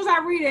 Like as soon as I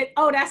read it,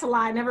 oh, that's a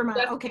lie. Never mind.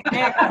 Okay.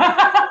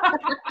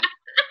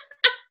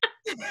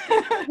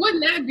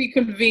 Wouldn't that be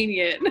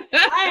convenient?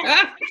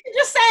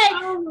 Just say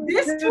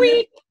this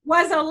tweet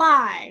was a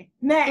lie.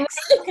 Next.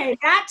 Okay,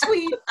 that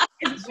tweet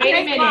is Wait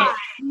a minute. lie.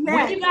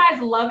 Would you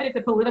guys love it if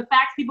the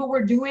PolitiFact people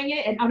were doing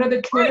it and under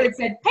the Twitter it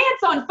said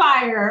pants on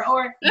fire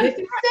or this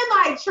is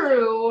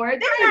semi-true or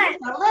this is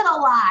a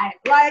little lie?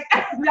 Like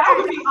that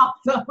would be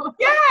awesome.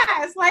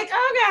 Yes, like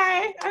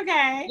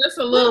okay. Just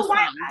a little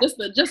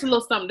something. Just a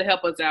little something to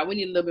help us out. We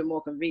need a little bit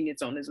more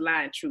convenience on this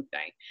lie and truth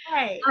thing.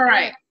 Right. All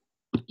right.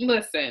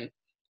 Listen.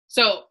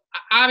 So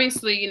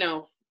obviously,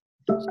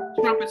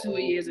 Trump is who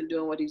he is and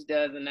doing what he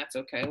does, and that's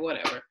okay,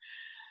 whatever.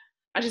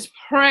 I just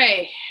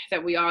pray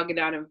that we all get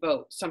out and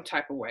vote some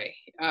type of way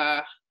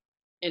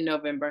in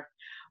November.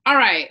 All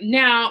right,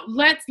 now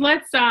let's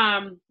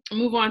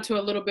move on to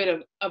a little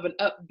bit of an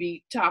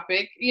upbeat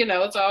topic.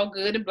 It's all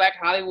good in Black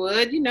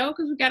Hollywood,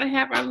 because we gotta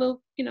have our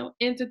little,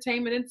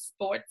 entertainment and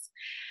sports.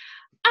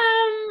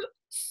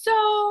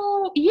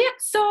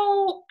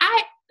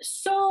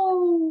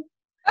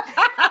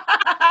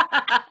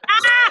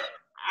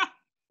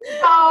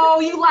 Oh,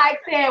 you like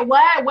that?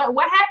 What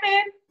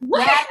happened?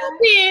 What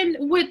happened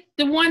with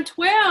the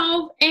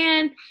 112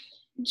 and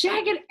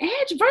Jagged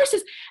Edge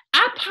versus?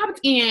 I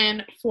popped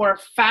in for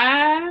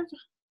 5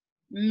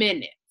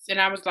 minutes and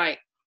I was like,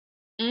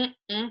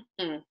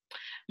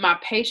 my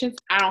patience.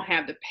 I don't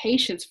have the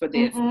patience for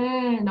this.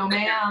 No,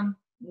 ma'am.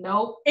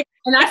 Nope.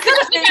 And I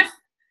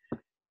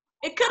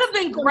it could have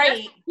been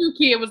great. The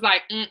kid was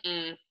like,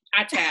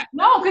 I tapped.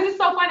 No, because it's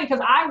so funny because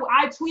I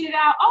tweeted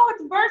out, oh,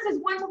 it's versus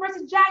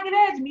Jagged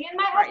Edge. Me and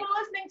my husband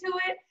listening to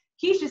it.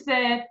 Keisha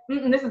said,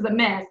 this is a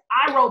mess.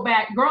 I wrote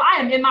back, girl, I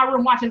am in my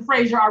room watching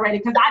Frasier already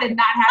because I did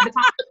not have the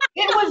time.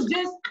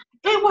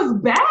 It was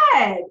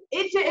bad.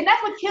 And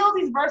that's what kills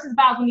these versus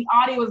battles when the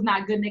audio is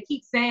not good. And they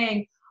keep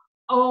saying,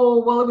 oh,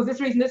 well, it was this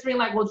reason.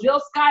 Like, well,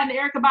 Jill Scott and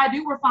Erykah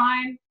Badu were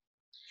fine.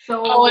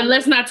 So, and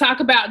let's not talk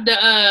about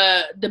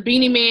the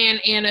Beanie Man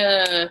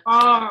and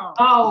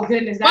oh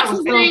goodness, that was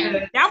so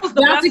good. That was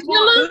the best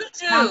one.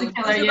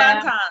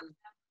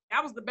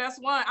 That was the best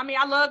one. I mean,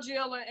 I love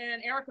Jill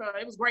and Erykah.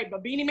 It was great,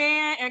 but Beanie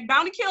Man and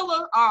Bounty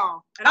Killer.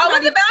 Was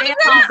it Bounty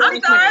Killer? I'm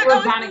sorry, it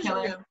was Bounty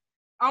Killer.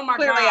 Oh my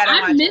Clearly, God.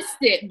 I missed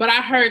it, but I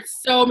heard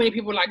so many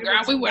people like,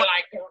 girl, we were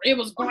like, it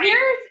was great.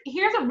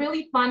 Here's a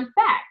really fun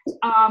fact.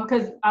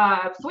 Because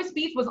Swiss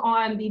Beats was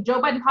on the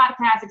Joe Budden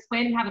podcast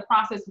explaining how the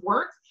process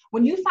works.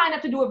 When you sign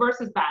up to do a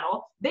versus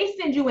battle, they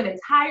send you an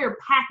entire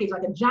package,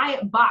 like a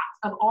giant box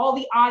of all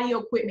the audio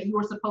equipment you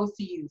were supposed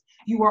to use.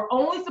 You were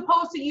only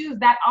supposed to use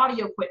that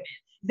audio equipment.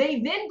 They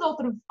then go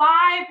through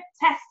 5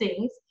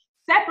 testings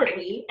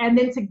separately and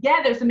then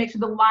together to make sure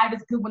the live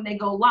is good when they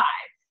go live.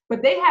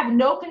 But they have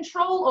no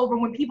control over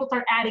when people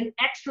start adding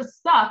extra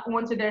stuff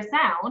onto their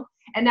sound.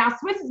 And now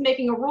Swiss is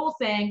making a rule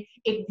saying,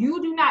 if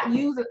you do not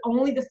use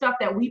only the stuff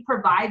that we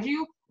provide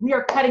you, we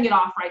are cutting it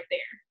off right there.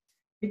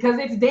 Because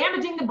it's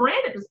damaging the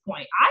brand at this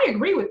point. I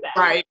agree with that.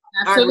 Right.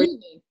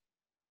 Absolutely.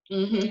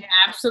 Yeah,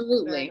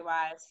 absolutely. Very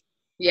wise.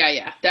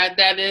 Yeah.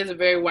 That is a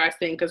very wise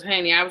thing. Because,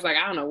 honey, I was like,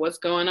 I don't know what's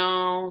going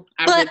on.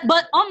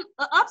 But on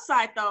the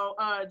upside, though,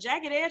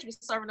 Jagged Edge was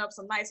serving up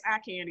some nice eye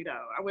candy,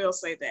 though. I will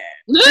say that.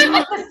 They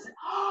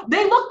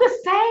look the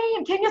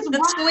same. Kenya's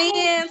the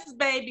twins,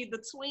 baby.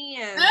 The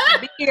twins.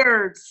 The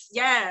beards.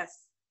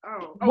 Yes.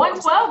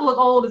 112 look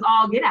old as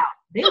all get out.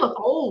 They look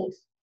old.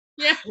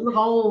 Yeah. They look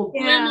old.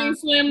 Yeah. Ain't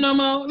slim no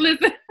more.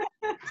 Listen.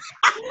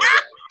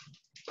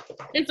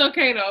 It's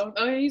okay, though.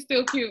 Oh, he's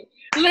still cute.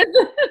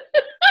 Listen.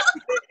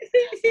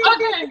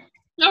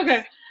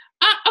 Okay.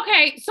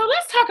 Okay, so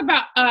let's talk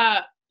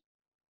about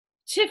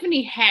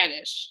Tiffany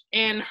Haddish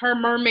and her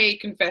mermaid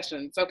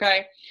confessions,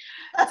 okay?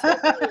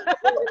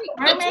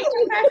 Mermaid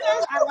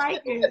confessions? I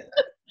like it.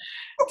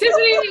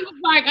 Tiffany was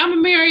like, I'm a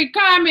married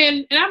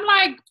Carmen. And I'm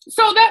like,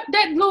 so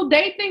that little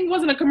date thing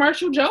wasn't a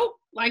commercial joke?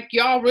 Like,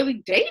 y'all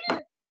really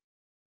dated?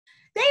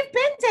 They've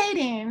been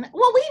dating.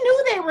 Well, we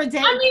knew they were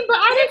dating. I mean, but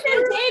they've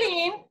been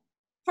dating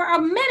for a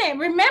minute.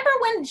 Remember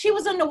when she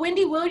was on the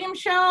Wendy Williams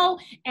show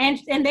and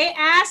they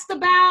asked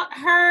about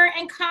her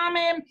and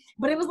Common,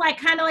 but it was like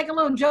kind of like a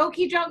little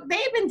jokey joke.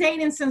 They've been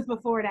dating since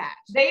before that.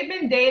 They've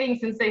been dating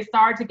since they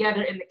starred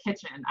together in The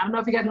Kitchen. I don't know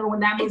if you guys remember when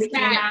that movie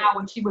came out,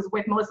 when she was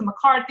with Melissa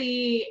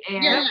McCarthy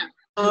and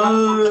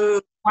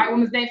White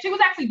Woman's Name. She was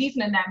actually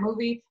decent in that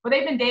movie, but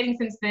they've been dating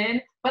since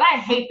then. But I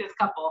hate this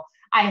couple.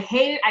 I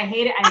hate it.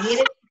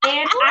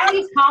 And I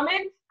need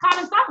Common,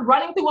 stop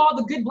running through all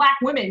the good black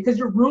women because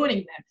you're ruining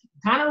them.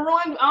 Kind of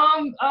ruined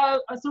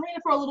Serena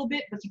for a little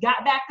bit, but she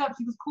got back up.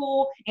 She was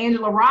cool.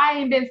 Angela Rye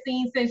ain't been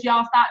seen since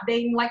y'all stopped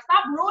dating. Like,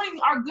 stop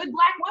ruining our good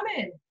black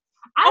women.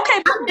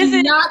 I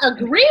do not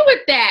agree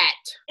with that.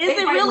 Is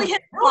it really his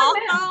fault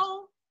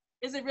though?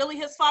 Is it really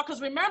his fault?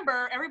 Because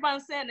remember,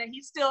 everybody's saying that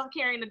he's still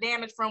carrying the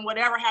damage from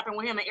whatever happened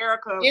with him and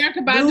Erica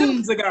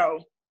moons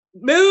ago.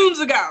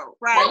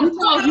 Right? You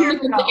know, if you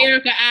look into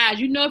Erica's eyes,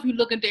 if you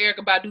look into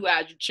Erykah Badu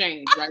eyes, you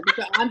change, right? Look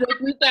at Andre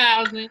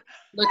 3000,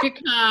 look at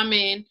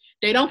Common.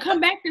 They don't come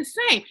back the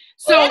same.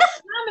 So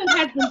Common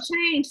has been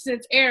changed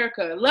since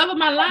Erica. Love of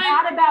my life.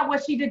 Not about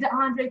what she did to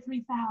Andre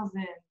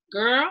 3000.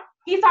 Girl.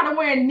 He started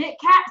wearing knit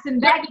caps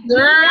and baggy.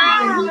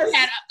 Girl,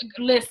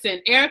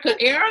 listen, Erica,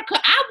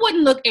 I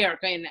wouldn't look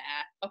Erica in the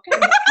eye, okay?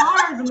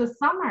 Stars in the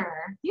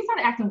summer. He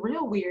started acting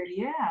real weird,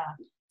 yeah.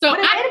 So I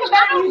don't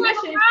have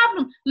a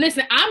problem.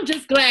 Listen, I'm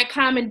just glad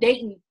Common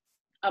dating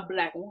a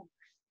black woman.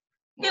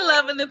 He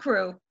loving the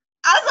crew.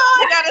 That's all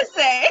I gotta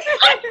say.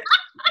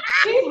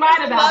 He's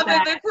right about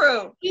that. Loving the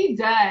crew. He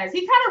does.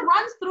 He kind of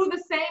runs through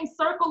the same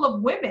circle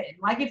of women.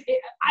 Like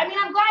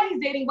I'm glad he's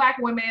dating black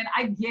women.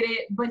 I get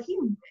it, but he's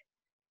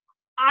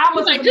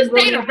like, just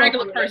date a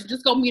regular person.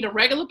 Just go meet a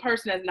regular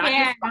person that's not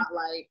in the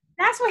spotlight.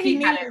 That's what he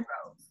needs.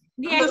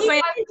 Yeah, he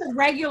wants a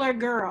regular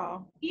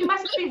girl. He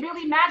must be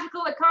really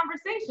magical at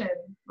conversation,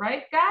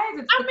 right,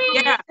 guys?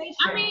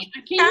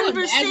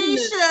 Conversation.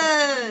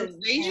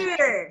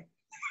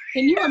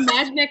 Can you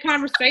imagine that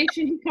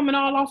conversation? He's coming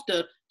all off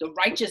the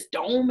righteous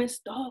dome and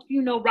stuff.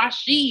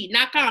 Rashid,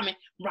 not Common.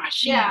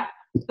 Rashid. Yeah.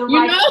 The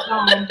righteous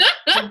dome.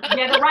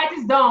 The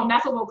righteous dome.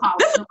 That's what we'll call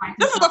it.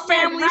 This is a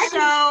family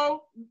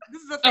show.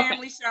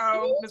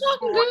 Show.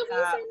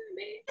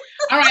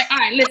 All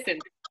right. Listen.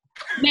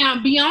 Now,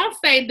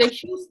 Beyonce, the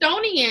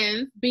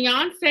Houstonians,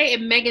 Beyonce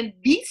and Megan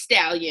Thee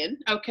Stallion,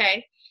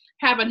 okay,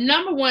 have a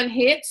 #1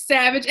 hit,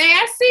 Savage. Hey,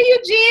 I see you,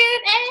 Jen.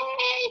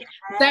 Hey.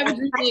 Savage.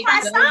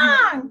 That's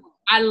my song.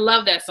 I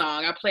love that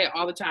song. I play it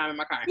all the time in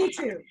my car. Me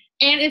too.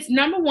 And it's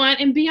 #1.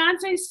 And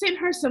Beyonce sent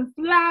her some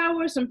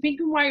flowers, some pink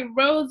and white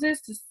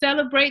roses to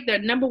celebrate their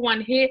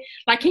 #1 hit.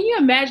 Like, can you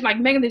imagine, like,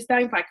 Megan Thee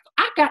Stallion's like,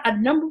 I got a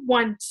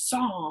 #1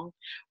 song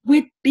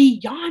with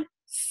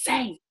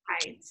Beyonce.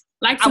 Right?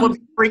 Like, I was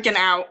freaking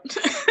out.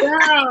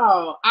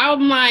 Girl,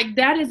 I'm like,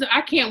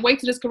 I can't wait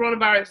till this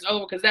coronavirus is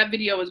over because that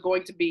video is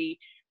going to be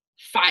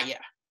fire.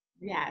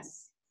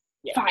 Yes.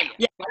 Fire.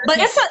 Yeah. But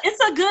it's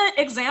a good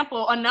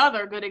example,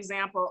 another good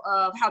example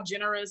of how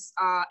generous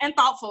and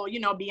thoughtful,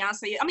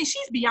 Beyonce. I mean,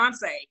 she's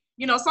Beyonce.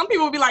 Some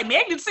people will be like,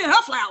 Megan sent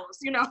her flowers,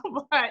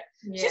 but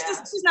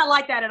she's not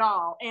like that at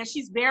all. And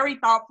she's very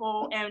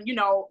thoughtful and,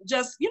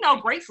 just,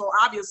 grateful,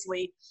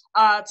 obviously,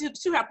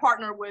 to have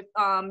partnered with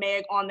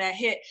Meg on that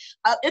hit.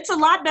 It's a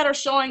lot better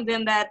showing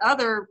than that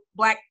other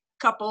black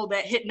couple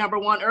that hit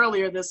 #1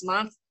 earlier this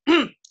month.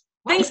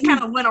 Things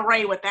kind of went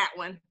away with that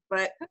one,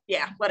 but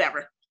yeah,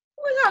 whatever.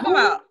 What are we talking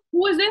about?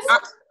 Who is this?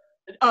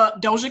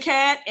 Doja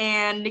Cat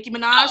and Nicki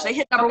Minaj. They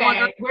hit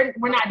 #1.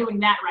 We're not doing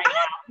that right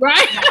now.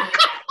 Right?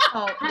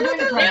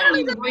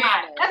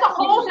 That's a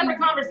whole separate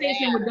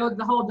conversation with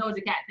the whole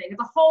Doja Cat thing. It's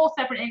a whole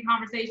separate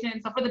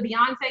conversation. So for the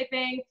Beyonce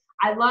thing,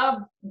 I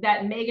love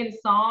that Megan's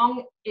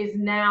song is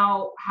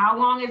now, how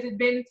long has it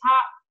been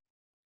top?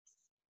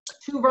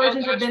 2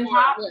 versions have been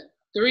top?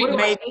 3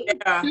 weeks.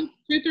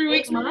 2-3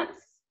 weeks. 8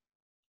 months?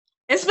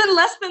 It's been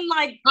less than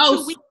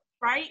 2 weeks,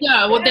 right?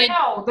 Yeah, well,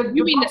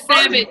 you mean the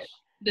Savage.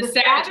 The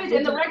Savage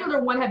and the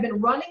regular one have been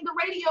running the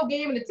radio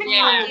game and the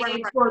TikTok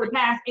game for the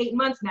past 8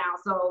 months now.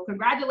 So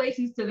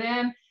congratulations to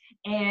them.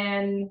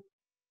 And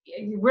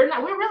we're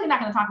really not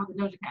going to talk about the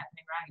Doja Cat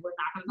thing, right? We're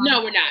not going to.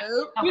 No, we're not.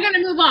 Okay. We're going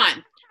to move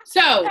on.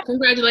 So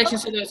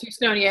congratulations to those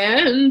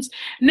Houstonians.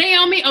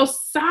 Naomi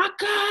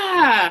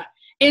Osaka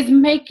is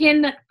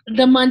making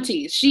the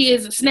munties. She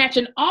is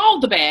snatching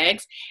all the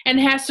bags and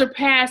has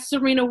surpassed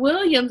Serena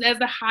Williams as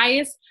the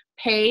highest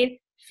paid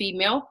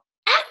female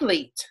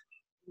athlete.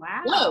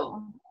 Wow.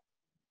 Whoa.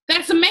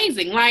 That's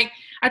amazing. Like,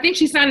 I think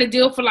she signed a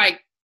deal for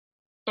like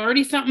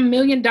 $30-something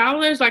million,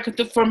 like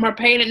from her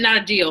paid, not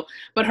a deal,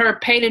 but her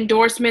paid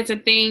endorsements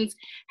and things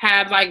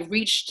have like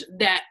reached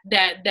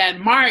that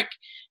mark.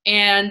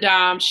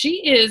 And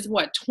she is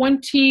what,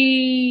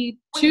 22?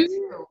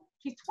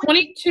 She's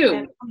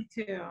 22.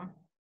 22.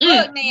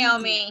 Look,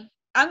 Naomi,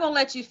 I'm gonna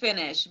let you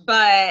finish,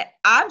 but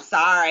I'm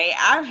sorry.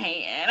 I'm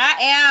hating.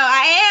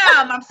 I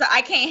am. I'm sorry.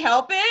 I can't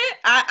help it.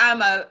 I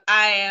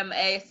am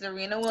a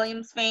Serena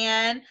Williams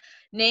fan.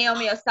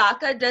 Naomi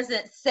Osaka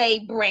doesn't say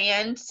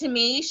brand to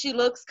me. She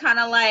looks kind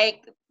of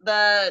like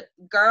the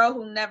girl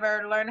who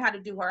never learned how to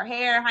do her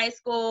hair in high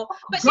school,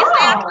 but she's an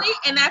athlete,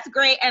 and that's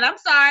great. And I'm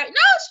sorry. No,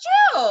 it's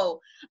true.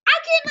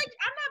 I'm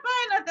not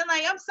buying nothing.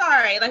 Like, I'm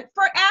sorry. Like,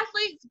 for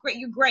athletes, great.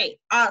 You're great.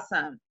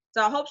 Awesome.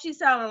 So I hope she's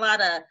selling a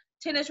lot of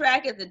tennis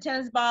rackets and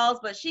tennis balls,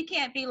 but she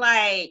can't be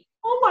like,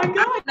 oh my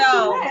God,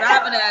 no,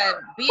 driving a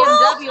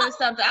BMW or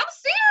something. I'm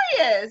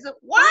serious.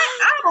 What?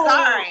 I'm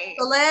sorry.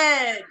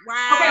 Celeste.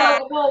 Wow.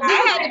 Okay, well,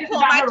 I had to pull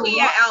my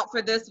Kia out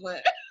for this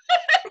one.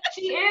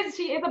 She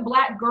is a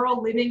Black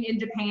girl living in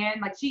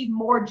Japan. Like, she's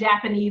more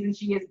Japanese than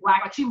she is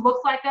Black. Like, she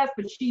looks like us,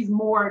 but she's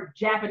more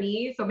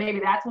Japanese. So maybe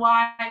that's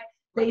why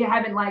they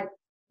haven't like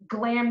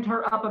glammed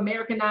her up,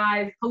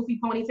 Americanized, poofy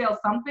ponytail,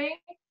 something.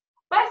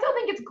 But I still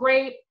think it's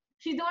great.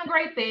 She's doing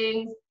great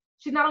things.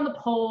 She's not on the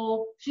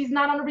poll. She's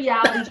not on a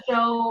reality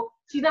show.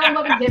 She's not on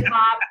Love and Hip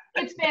Hop.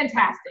 It's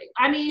fantastic.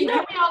 I mean,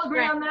 can we all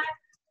agree on that?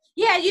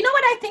 Yeah, you know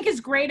what I think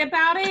is great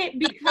about it?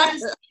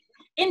 Because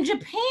in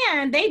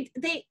Japan,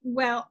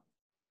 well,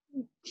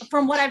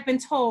 from what I've been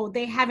told,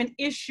 they have an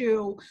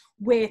issue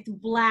with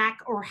Black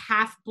or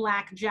half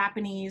Black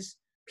Japanese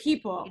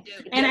people.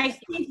 And I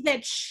think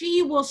that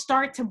she will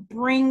start to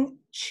bring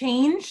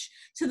change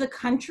to the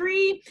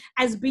country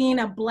as being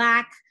a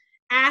Black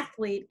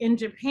athlete in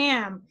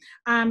Japan,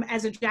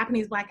 as a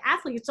Japanese Black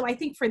athlete. So I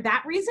think for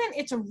that reason,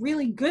 it's a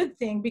really good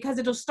thing, because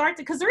it'll start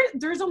to, because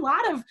there's a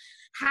lot of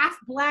half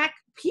Black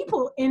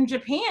people in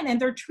Japan and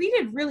they're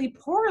treated really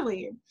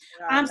poorly.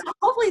 So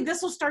hopefully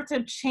this will start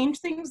to change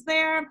things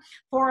there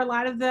for a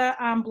lot of the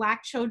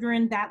Black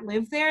children that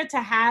live there, to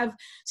have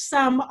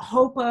some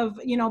hope of,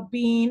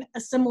 being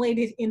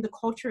assimilated in the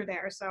culture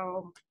there.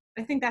 So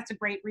I think that's a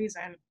great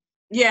reason.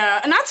 Yeah,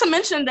 and not to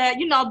mention that,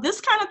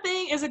 this kind of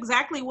thing is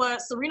exactly what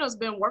Serena's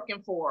been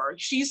working for.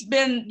 She's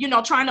been,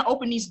 trying to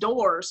open these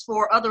doors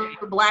for other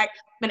Black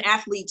men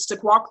athletes to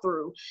walk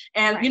through.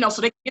 And,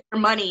 so they can get their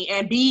money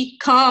and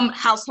become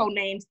household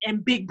names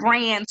and big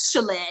brands,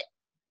 Gillette.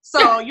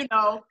 So,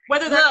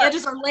 whether their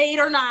edges are laid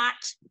or not.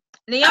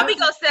 Naomi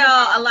gonna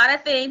sell a lot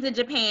of things in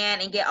Japan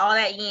and get all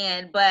that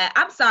yen, but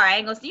I'm sorry, I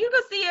ain't gonna see you.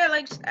 Gonna see her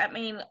like,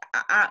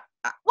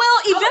 well,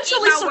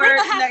 eventually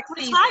Serena has to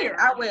retire.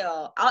 I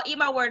will. I'll eat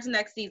my words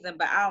next season,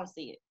 but I don't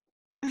see it.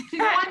 She's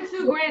won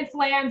 2 Grand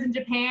Slams in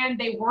Japan.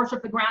 They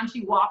worship the ground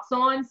she walks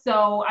on.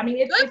 So, I mean,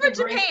 it's good for a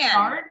great Japan.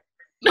 Start.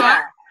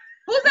 Yeah.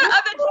 Who's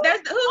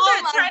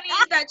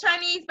that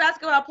Chinese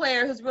basketball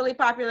player who's really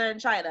popular in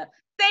China?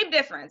 Same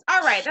difference.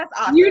 All right, that's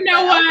awesome. You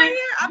know what?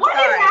 What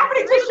is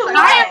happening to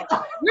Gillette?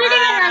 We're going to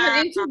have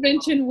an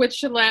intervention with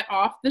Gillette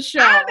off the show.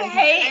 I'm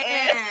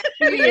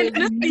hating.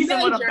 This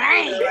season with a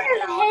bang.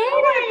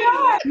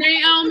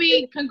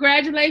 Naomi,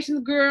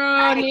 congratulations,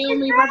 girl.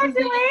 Naomi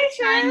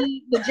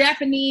representing the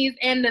Japanese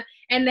and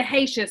the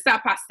Haitian.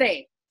 Ça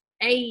passe.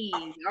 Hey,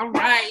 all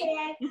right.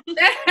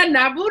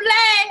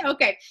 Nabule.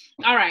 Okay.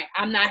 All right.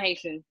 I'm not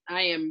Haitian.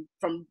 I'm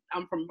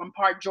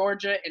part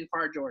Georgia and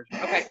part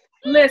Georgia. Okay.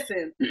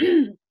 Listen.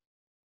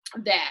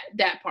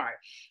 that part.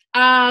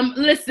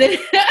 Listen.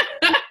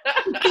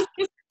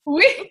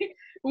 we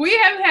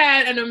have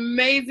had an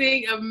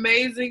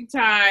amazing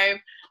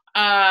time,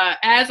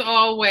 as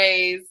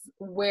always,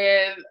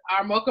 with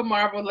our Mocha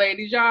Marvel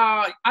ladies.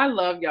 Y'all, I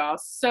love y'all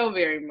so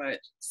very much.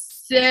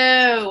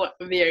 So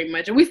very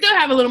much. And we still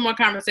have a little more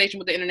conversation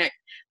with the internet,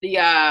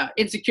 the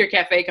Insecure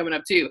Cafe coming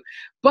up too.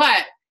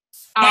 But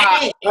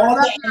I'm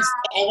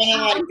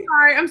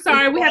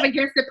sorry. We have a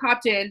guest that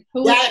popped in.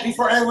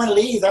 Before everyone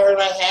leaves, I was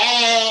like,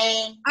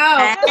 hey.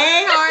 Oh.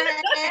 Hey, Hornet.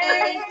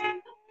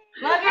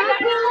 Love you,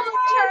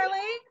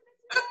 Charlie.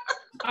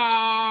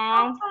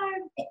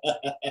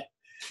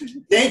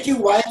 Thank you,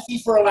 wifey,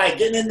 for like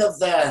getting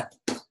the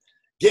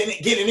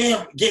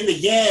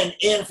yen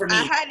in for me.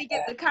 I had to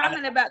get the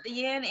comment about the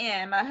yen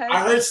in. My husband.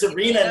 I heard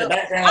Serena in the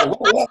background.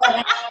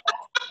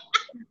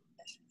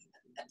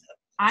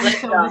 I'm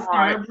so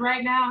disturbed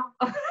right now.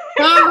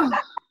 Oh.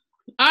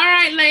 All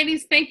right,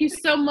 ladies. Thank you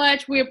so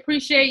much. We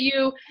appreciate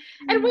you.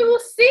 And we will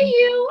see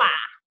you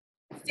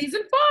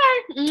season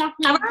 4.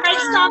 Have a great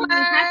summer.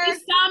 Happy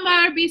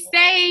summer. Be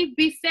safe.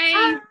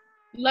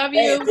 Love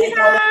you. Hey,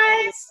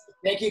 guys.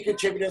 Thank you,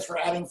 contributors, for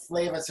adding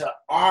flavor to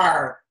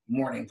our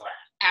morning blend.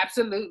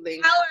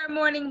 Absolutely. Our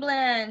morning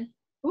blend.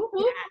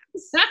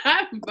 Yes.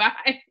 Bye.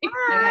 Bye.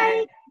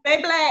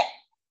 Stay black.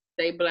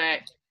 Stay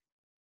black.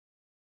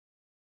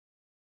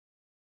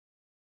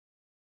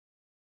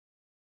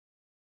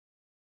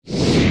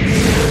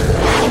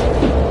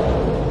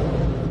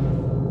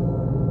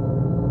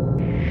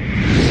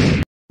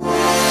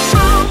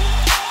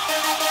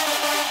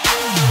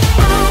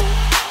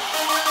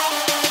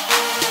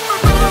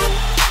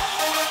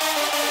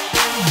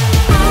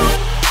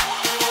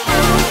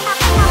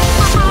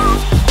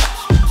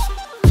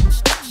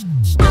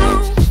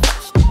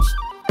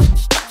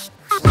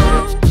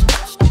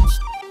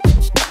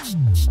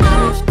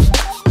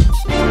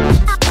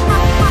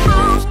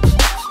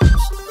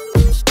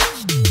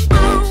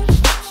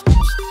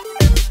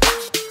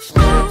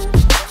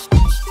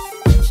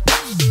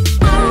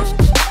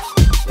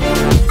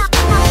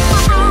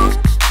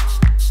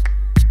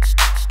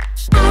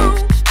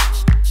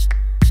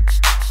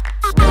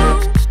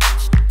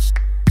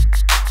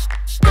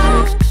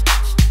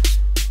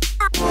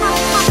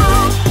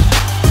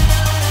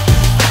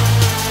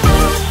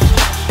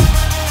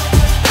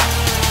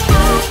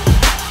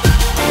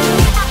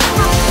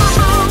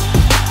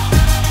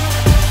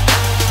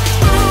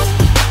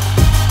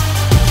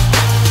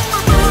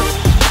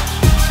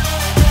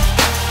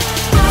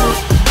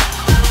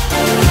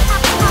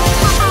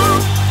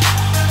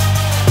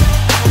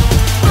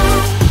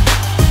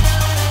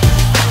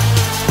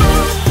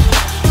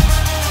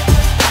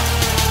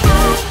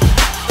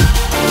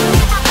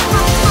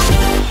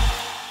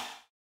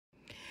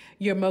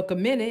 Your Mocha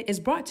Minute is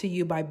brought to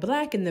you by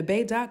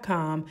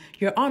blackinthebay.com,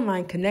 your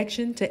online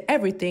connection to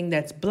everything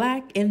that's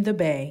Black in the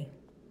Bay.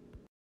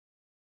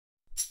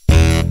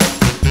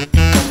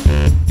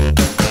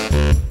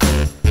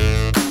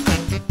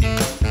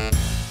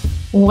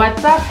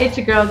 What's up? It's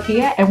your girl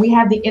Kia, and we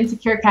have the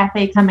Insecure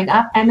Cafe coming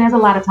up, and there's a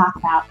lot to talk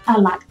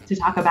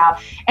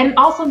about, and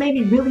also made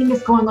me really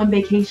miss going on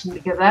vacation,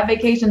 because that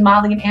vacation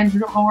Molly and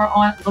Andrew were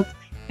on looked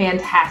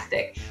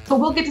fantastic. So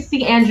we'll get to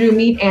see Andrew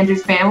meet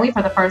Andrew's family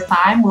for the first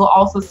time. We'll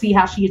also see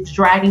how she is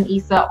dragging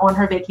Issa on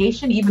her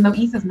vacation, even though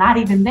Issa's not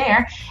even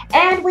there.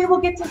 And we will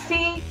get to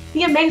see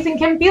the amazing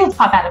Kim Fields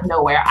pop out of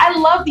nowhere. I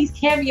love these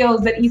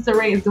cameos that Issa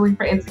Rae is doing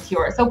for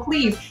Insecure. So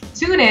please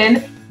tune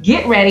in,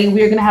 get ready.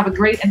 We're going to have a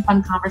great and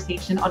fun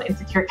conversation on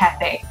Insecure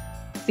Cafe.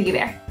 See you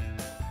there.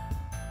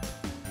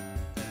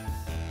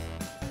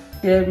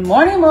 Good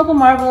morning, Mocha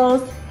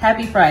Marvels.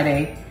 Happy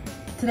Friday.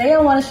 Today I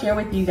want to share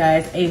with you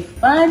guys a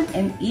fun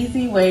and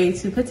easy way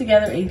to put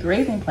together a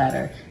grazing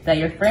platter that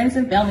your friends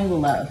and family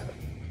will love.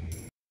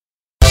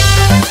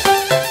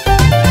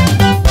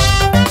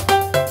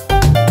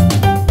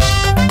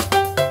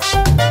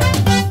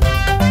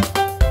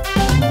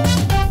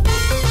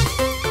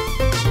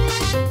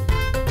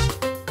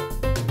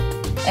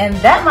 And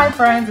that, my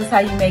friends, is how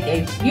you make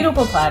a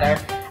beautiful platter.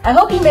 I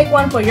hope you make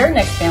one for your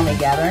next family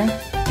gathering.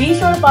 Be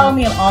sure to follow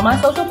me on all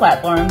my social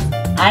platforms.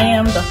 I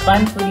am the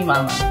Fun Foodie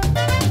Mama.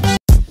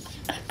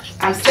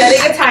 I'm setting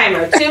a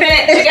timer. 2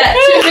 minutes. We got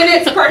 2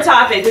 minutes per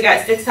topic. We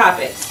got 6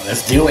 topics.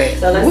 Let's do it.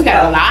 So We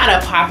got a lot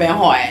of popping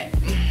hot.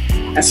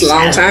 That's a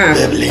long time.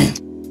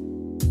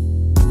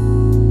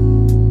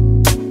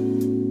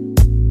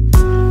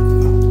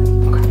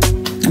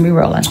 Let me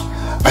rolling.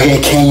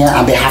 Okay, Kenya,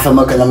 on behalf of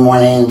Mocha in the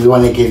Morning, we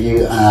want to give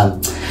you,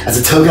 as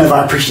a token of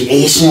our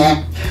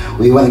appreciation,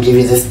 we want to give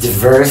you this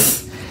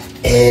diverse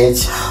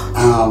edge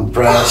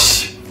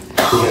brush,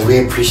 because we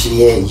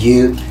appreciate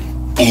you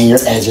and your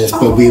edges,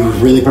 but we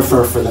really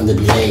prefer for them to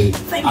be laid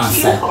on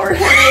set. Wait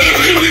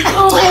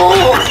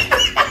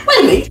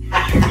a minute.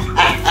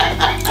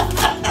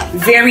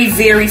 Very,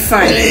 very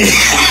funny.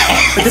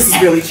 But this is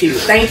really cute.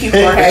 Thank you,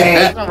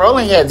 Jorge. It's not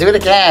rolling yet. Do it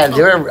again.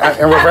 Do it in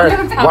reverse.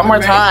 One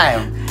more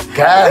time.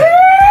 God.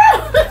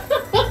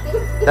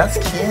 That's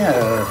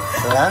cute.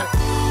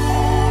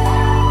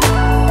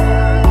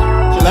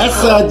 So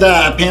that's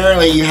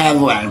apparently you have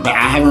one, but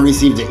I haven't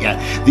received it yet.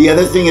 The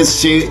other thing is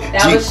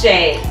that was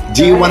shade.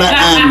 Do you want to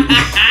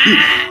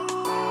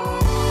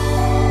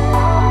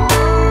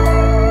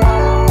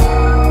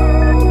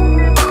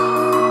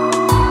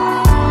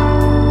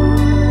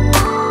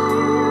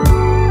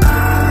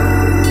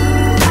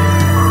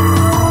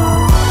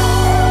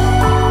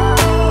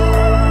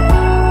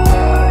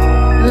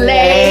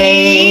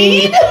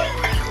Laid. I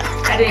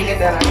didn't get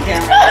that on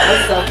camera. That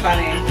was so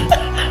funny.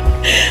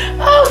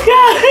 Oh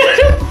God.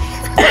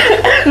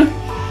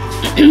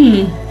 I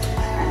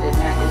did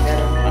not get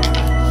that on camera.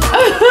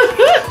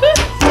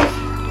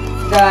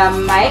 The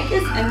mic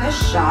is in the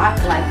shot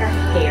like a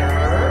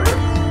hair.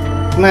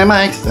 My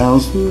mic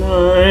sounds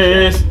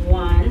nice.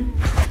 1.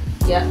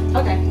 Yep.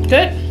 Okay.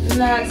 Good.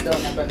 No, it's still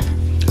a number.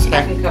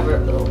 I can cover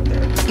it a little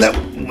bit. No,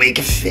 we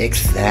can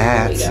fix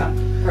that. There we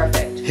go.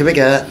 Perfect. Here we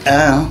go.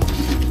 Oh.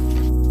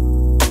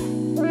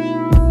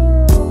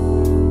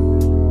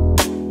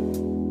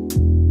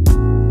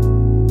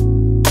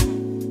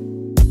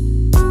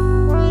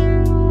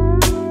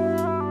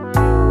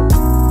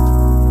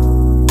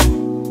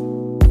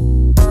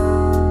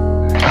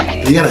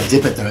 You gotta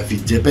dip it though. If you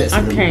dip it,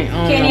 I can't.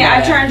 Kenya,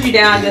 I turned you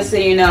down just so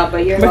you know,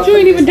 but you're. But you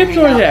ain't even dipped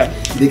yours yet.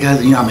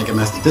 Because you know I make a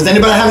mess. Does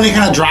anybody have any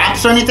kind of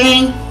drops or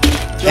anything?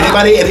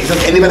 Anybody?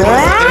 Does anybody? No.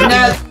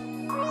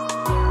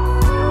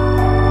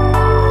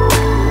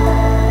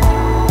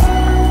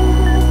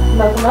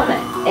 Mocha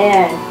moment.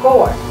 And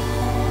 4,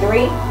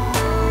 3.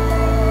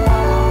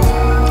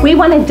 We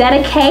want to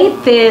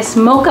dedicate this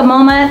Mocha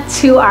moment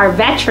to our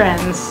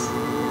veterans.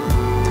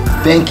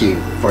 Thank you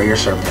for your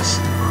service.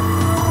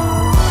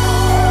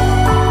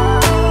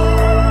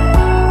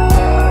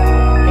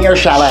 Your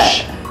chalet. I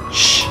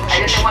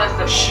didn't want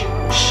us to.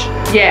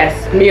 Yes,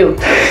 mute.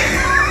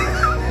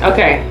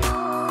 Okay.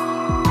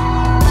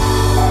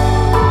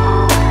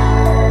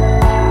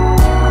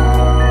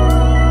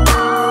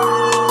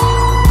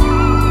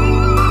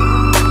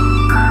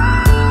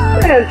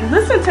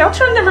 Listen, tell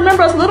Trent to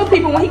remember us little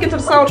people when he gets to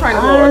the Soul Train I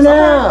Awards.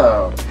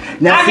 know.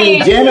 Now,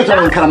 see, Jenna's one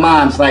of the kind of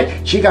moms, like,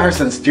 she got her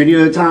some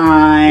studio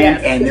time,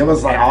 and it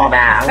was like all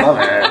that. I love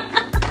her.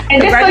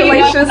 And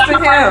congratulations to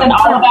him. And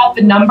all about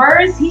the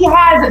numbers, he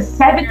has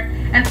 7.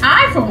 And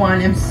I, for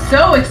one, am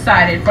so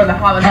excited for the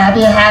holiday.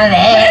 Happy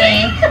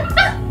holiday.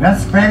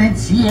 Let's spread it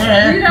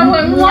cheer. You know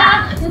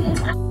what?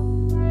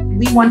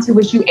 We want to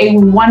wish you a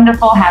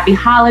wonderful, happy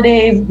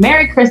holidays,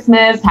 Merry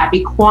Christmas,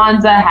 Happy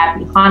Kwanzaa,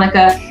 Happy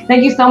Hanukkah.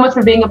 Thank you so much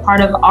for being a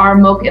part of our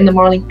Mocha in the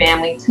Morning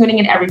family, tuning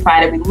in every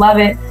Friday. We love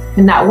it.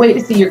 Cannot wait to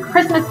see your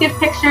Christmas gift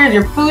pictures,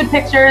 your food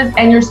pictures,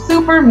 and your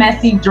super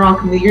messy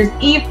drunk New Year's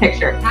Eve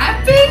picture.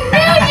 Happy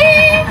New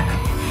Year!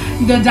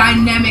 The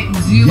dynamic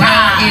duo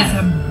is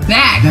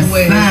back. The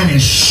sun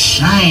is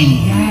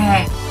shining.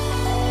 Yeah.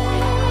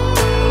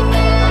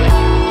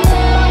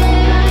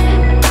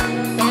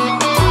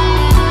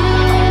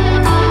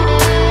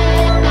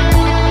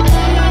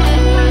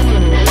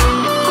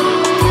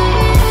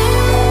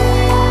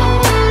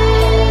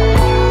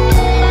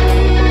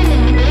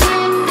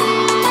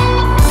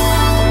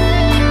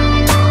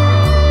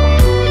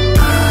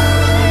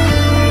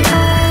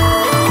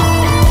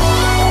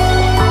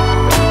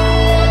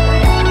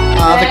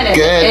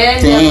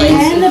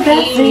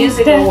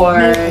 music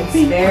awards.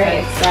 Very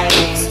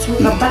exciting.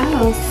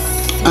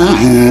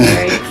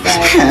 Very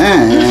exciting.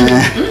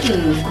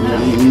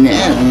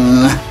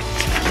 No.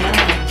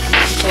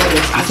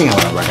 I think I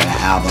want to work on an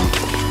album.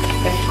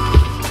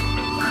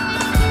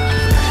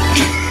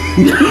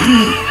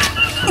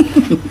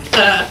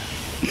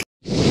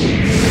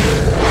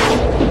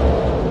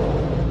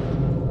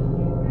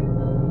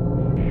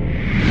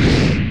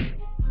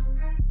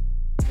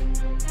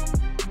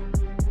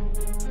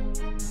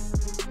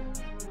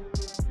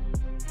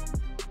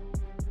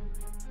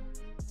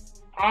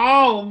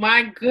 Oh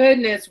my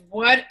goodness,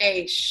 what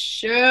a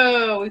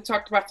show. We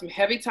talked about some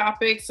heavy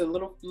topics, a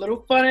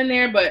little fun in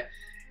there, but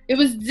it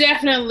was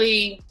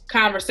definitely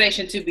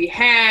conversation to be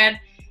had.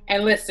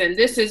 And listen,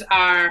 this is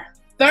our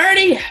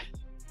 30th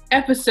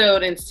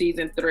episode in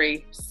season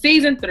 3.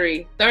 Season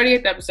 3,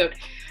 30th episode.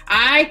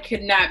 I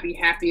could not be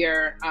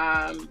happier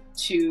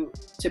to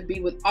be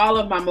with all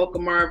of my Mocha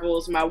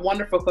Marvels, my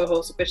wonderful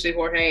co-host, especially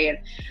Jorge, and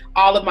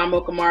all of my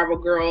Mocha Marvel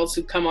girls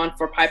who come on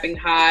for Piping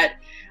Hot.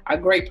 Our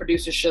great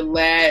producer,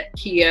 Shalette,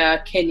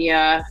 Kia,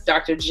 Kenya,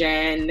 Dr.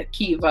 Jen,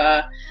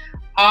 Kiva,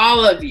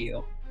 all of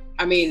you.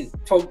 I mean,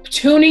 for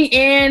tuning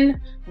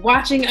in,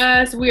 watching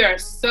us, we are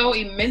so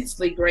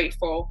immensely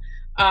grateful.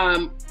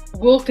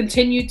 We'll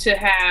continue to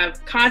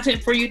have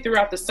content for you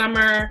throughout the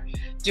summer,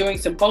 doing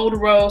some bold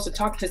roasts and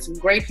talking to some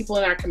great people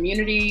in our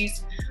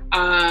communities.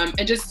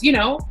 And just, you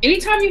know,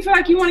 anytime you feel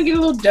like you want to get a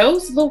little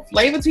dose, a little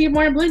flavor to your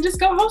morning blend, just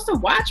go host a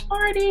watch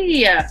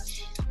party.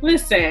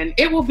 Listen,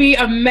 it will be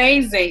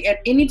amazing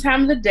at any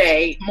time of the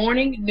day,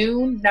 morning,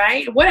 noon,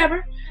 night,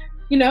 whatever.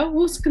 You know,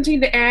 we'll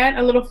continue to add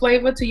a little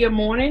flavor to your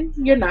morning,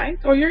 your night,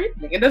 or your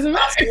evening. It doesn't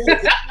matter.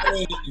 I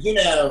mean, you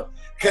know,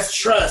 because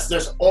trust,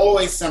 there's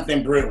always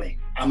something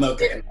brewing. I'm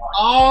okay.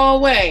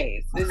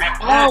 Always. There's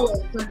always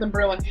something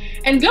brewing.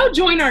 And go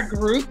join our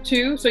group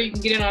too, so you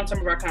can get in on some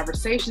of our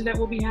conversations that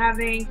we'll be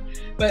having.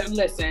 But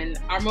listen,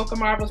 our Mocha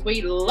Marvels,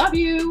 we love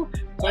you.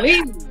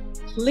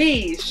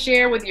 Please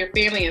share with your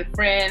family and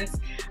friends.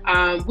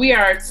 We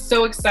are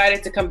so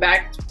excited to come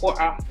back for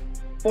our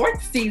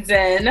 4th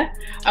season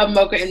of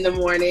Mocha in the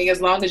Morning. As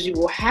long as you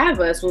will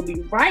have us, we'll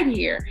be right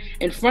here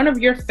in front of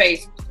your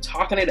face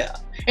talking it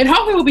up. And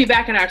hopefully we'll be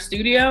back in our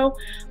studio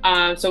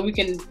so we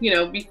can, you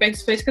know, be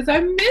face to face, because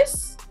I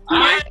miss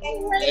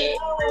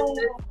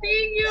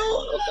seeing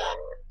you.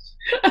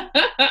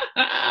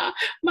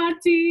 My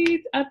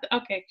teeth.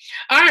 Okay.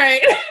 All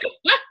right.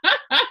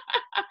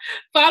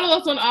 Follow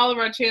us on all of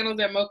our channels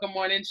at Mocha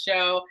Morning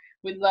Show.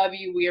 We love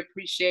you. We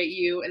appreciate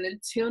you. And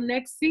until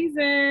next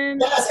season.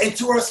 Yes, and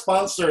to our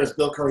sponsors,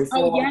 Bill Curry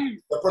Farm,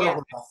 the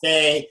Portable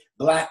Cafe,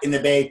 Black in the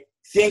Bay.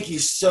 Thank you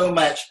so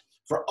much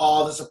for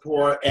all the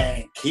support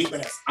and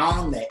keeping us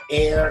on the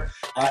air.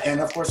 And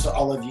of course, to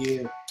all of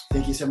you,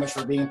 thank you so much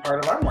for being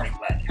part of our morning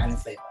blend. Kind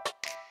of flavor.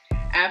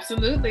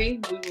 Absolutely.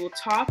 We will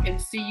talk and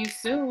see you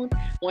soon.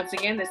 Once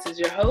again, this is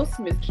your host,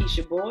 Ms.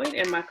 Keisha Boyd,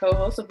 and my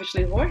co-host,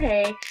 officially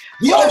Jorge.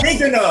 The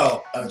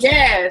original OJ.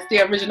 Yes,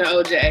 the original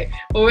OJ.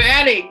 But we're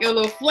adding a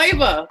little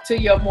flavor to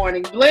your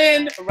morning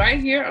blend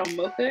right here on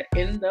Mocha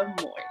in the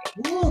Morning.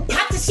 Ooh,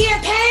 pop the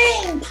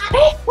champagne. Pop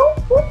it. Woo,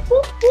 woo,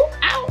 woo, woo.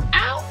 Ow,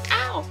 ow,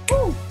 ow.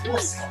 Woo. Oh,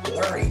 it's not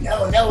blurry.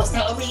 No, it's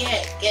not over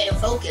yet. Get in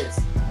focus.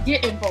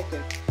 Get in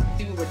focus.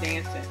 See, we were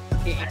dancing.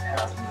 Get in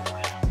focus.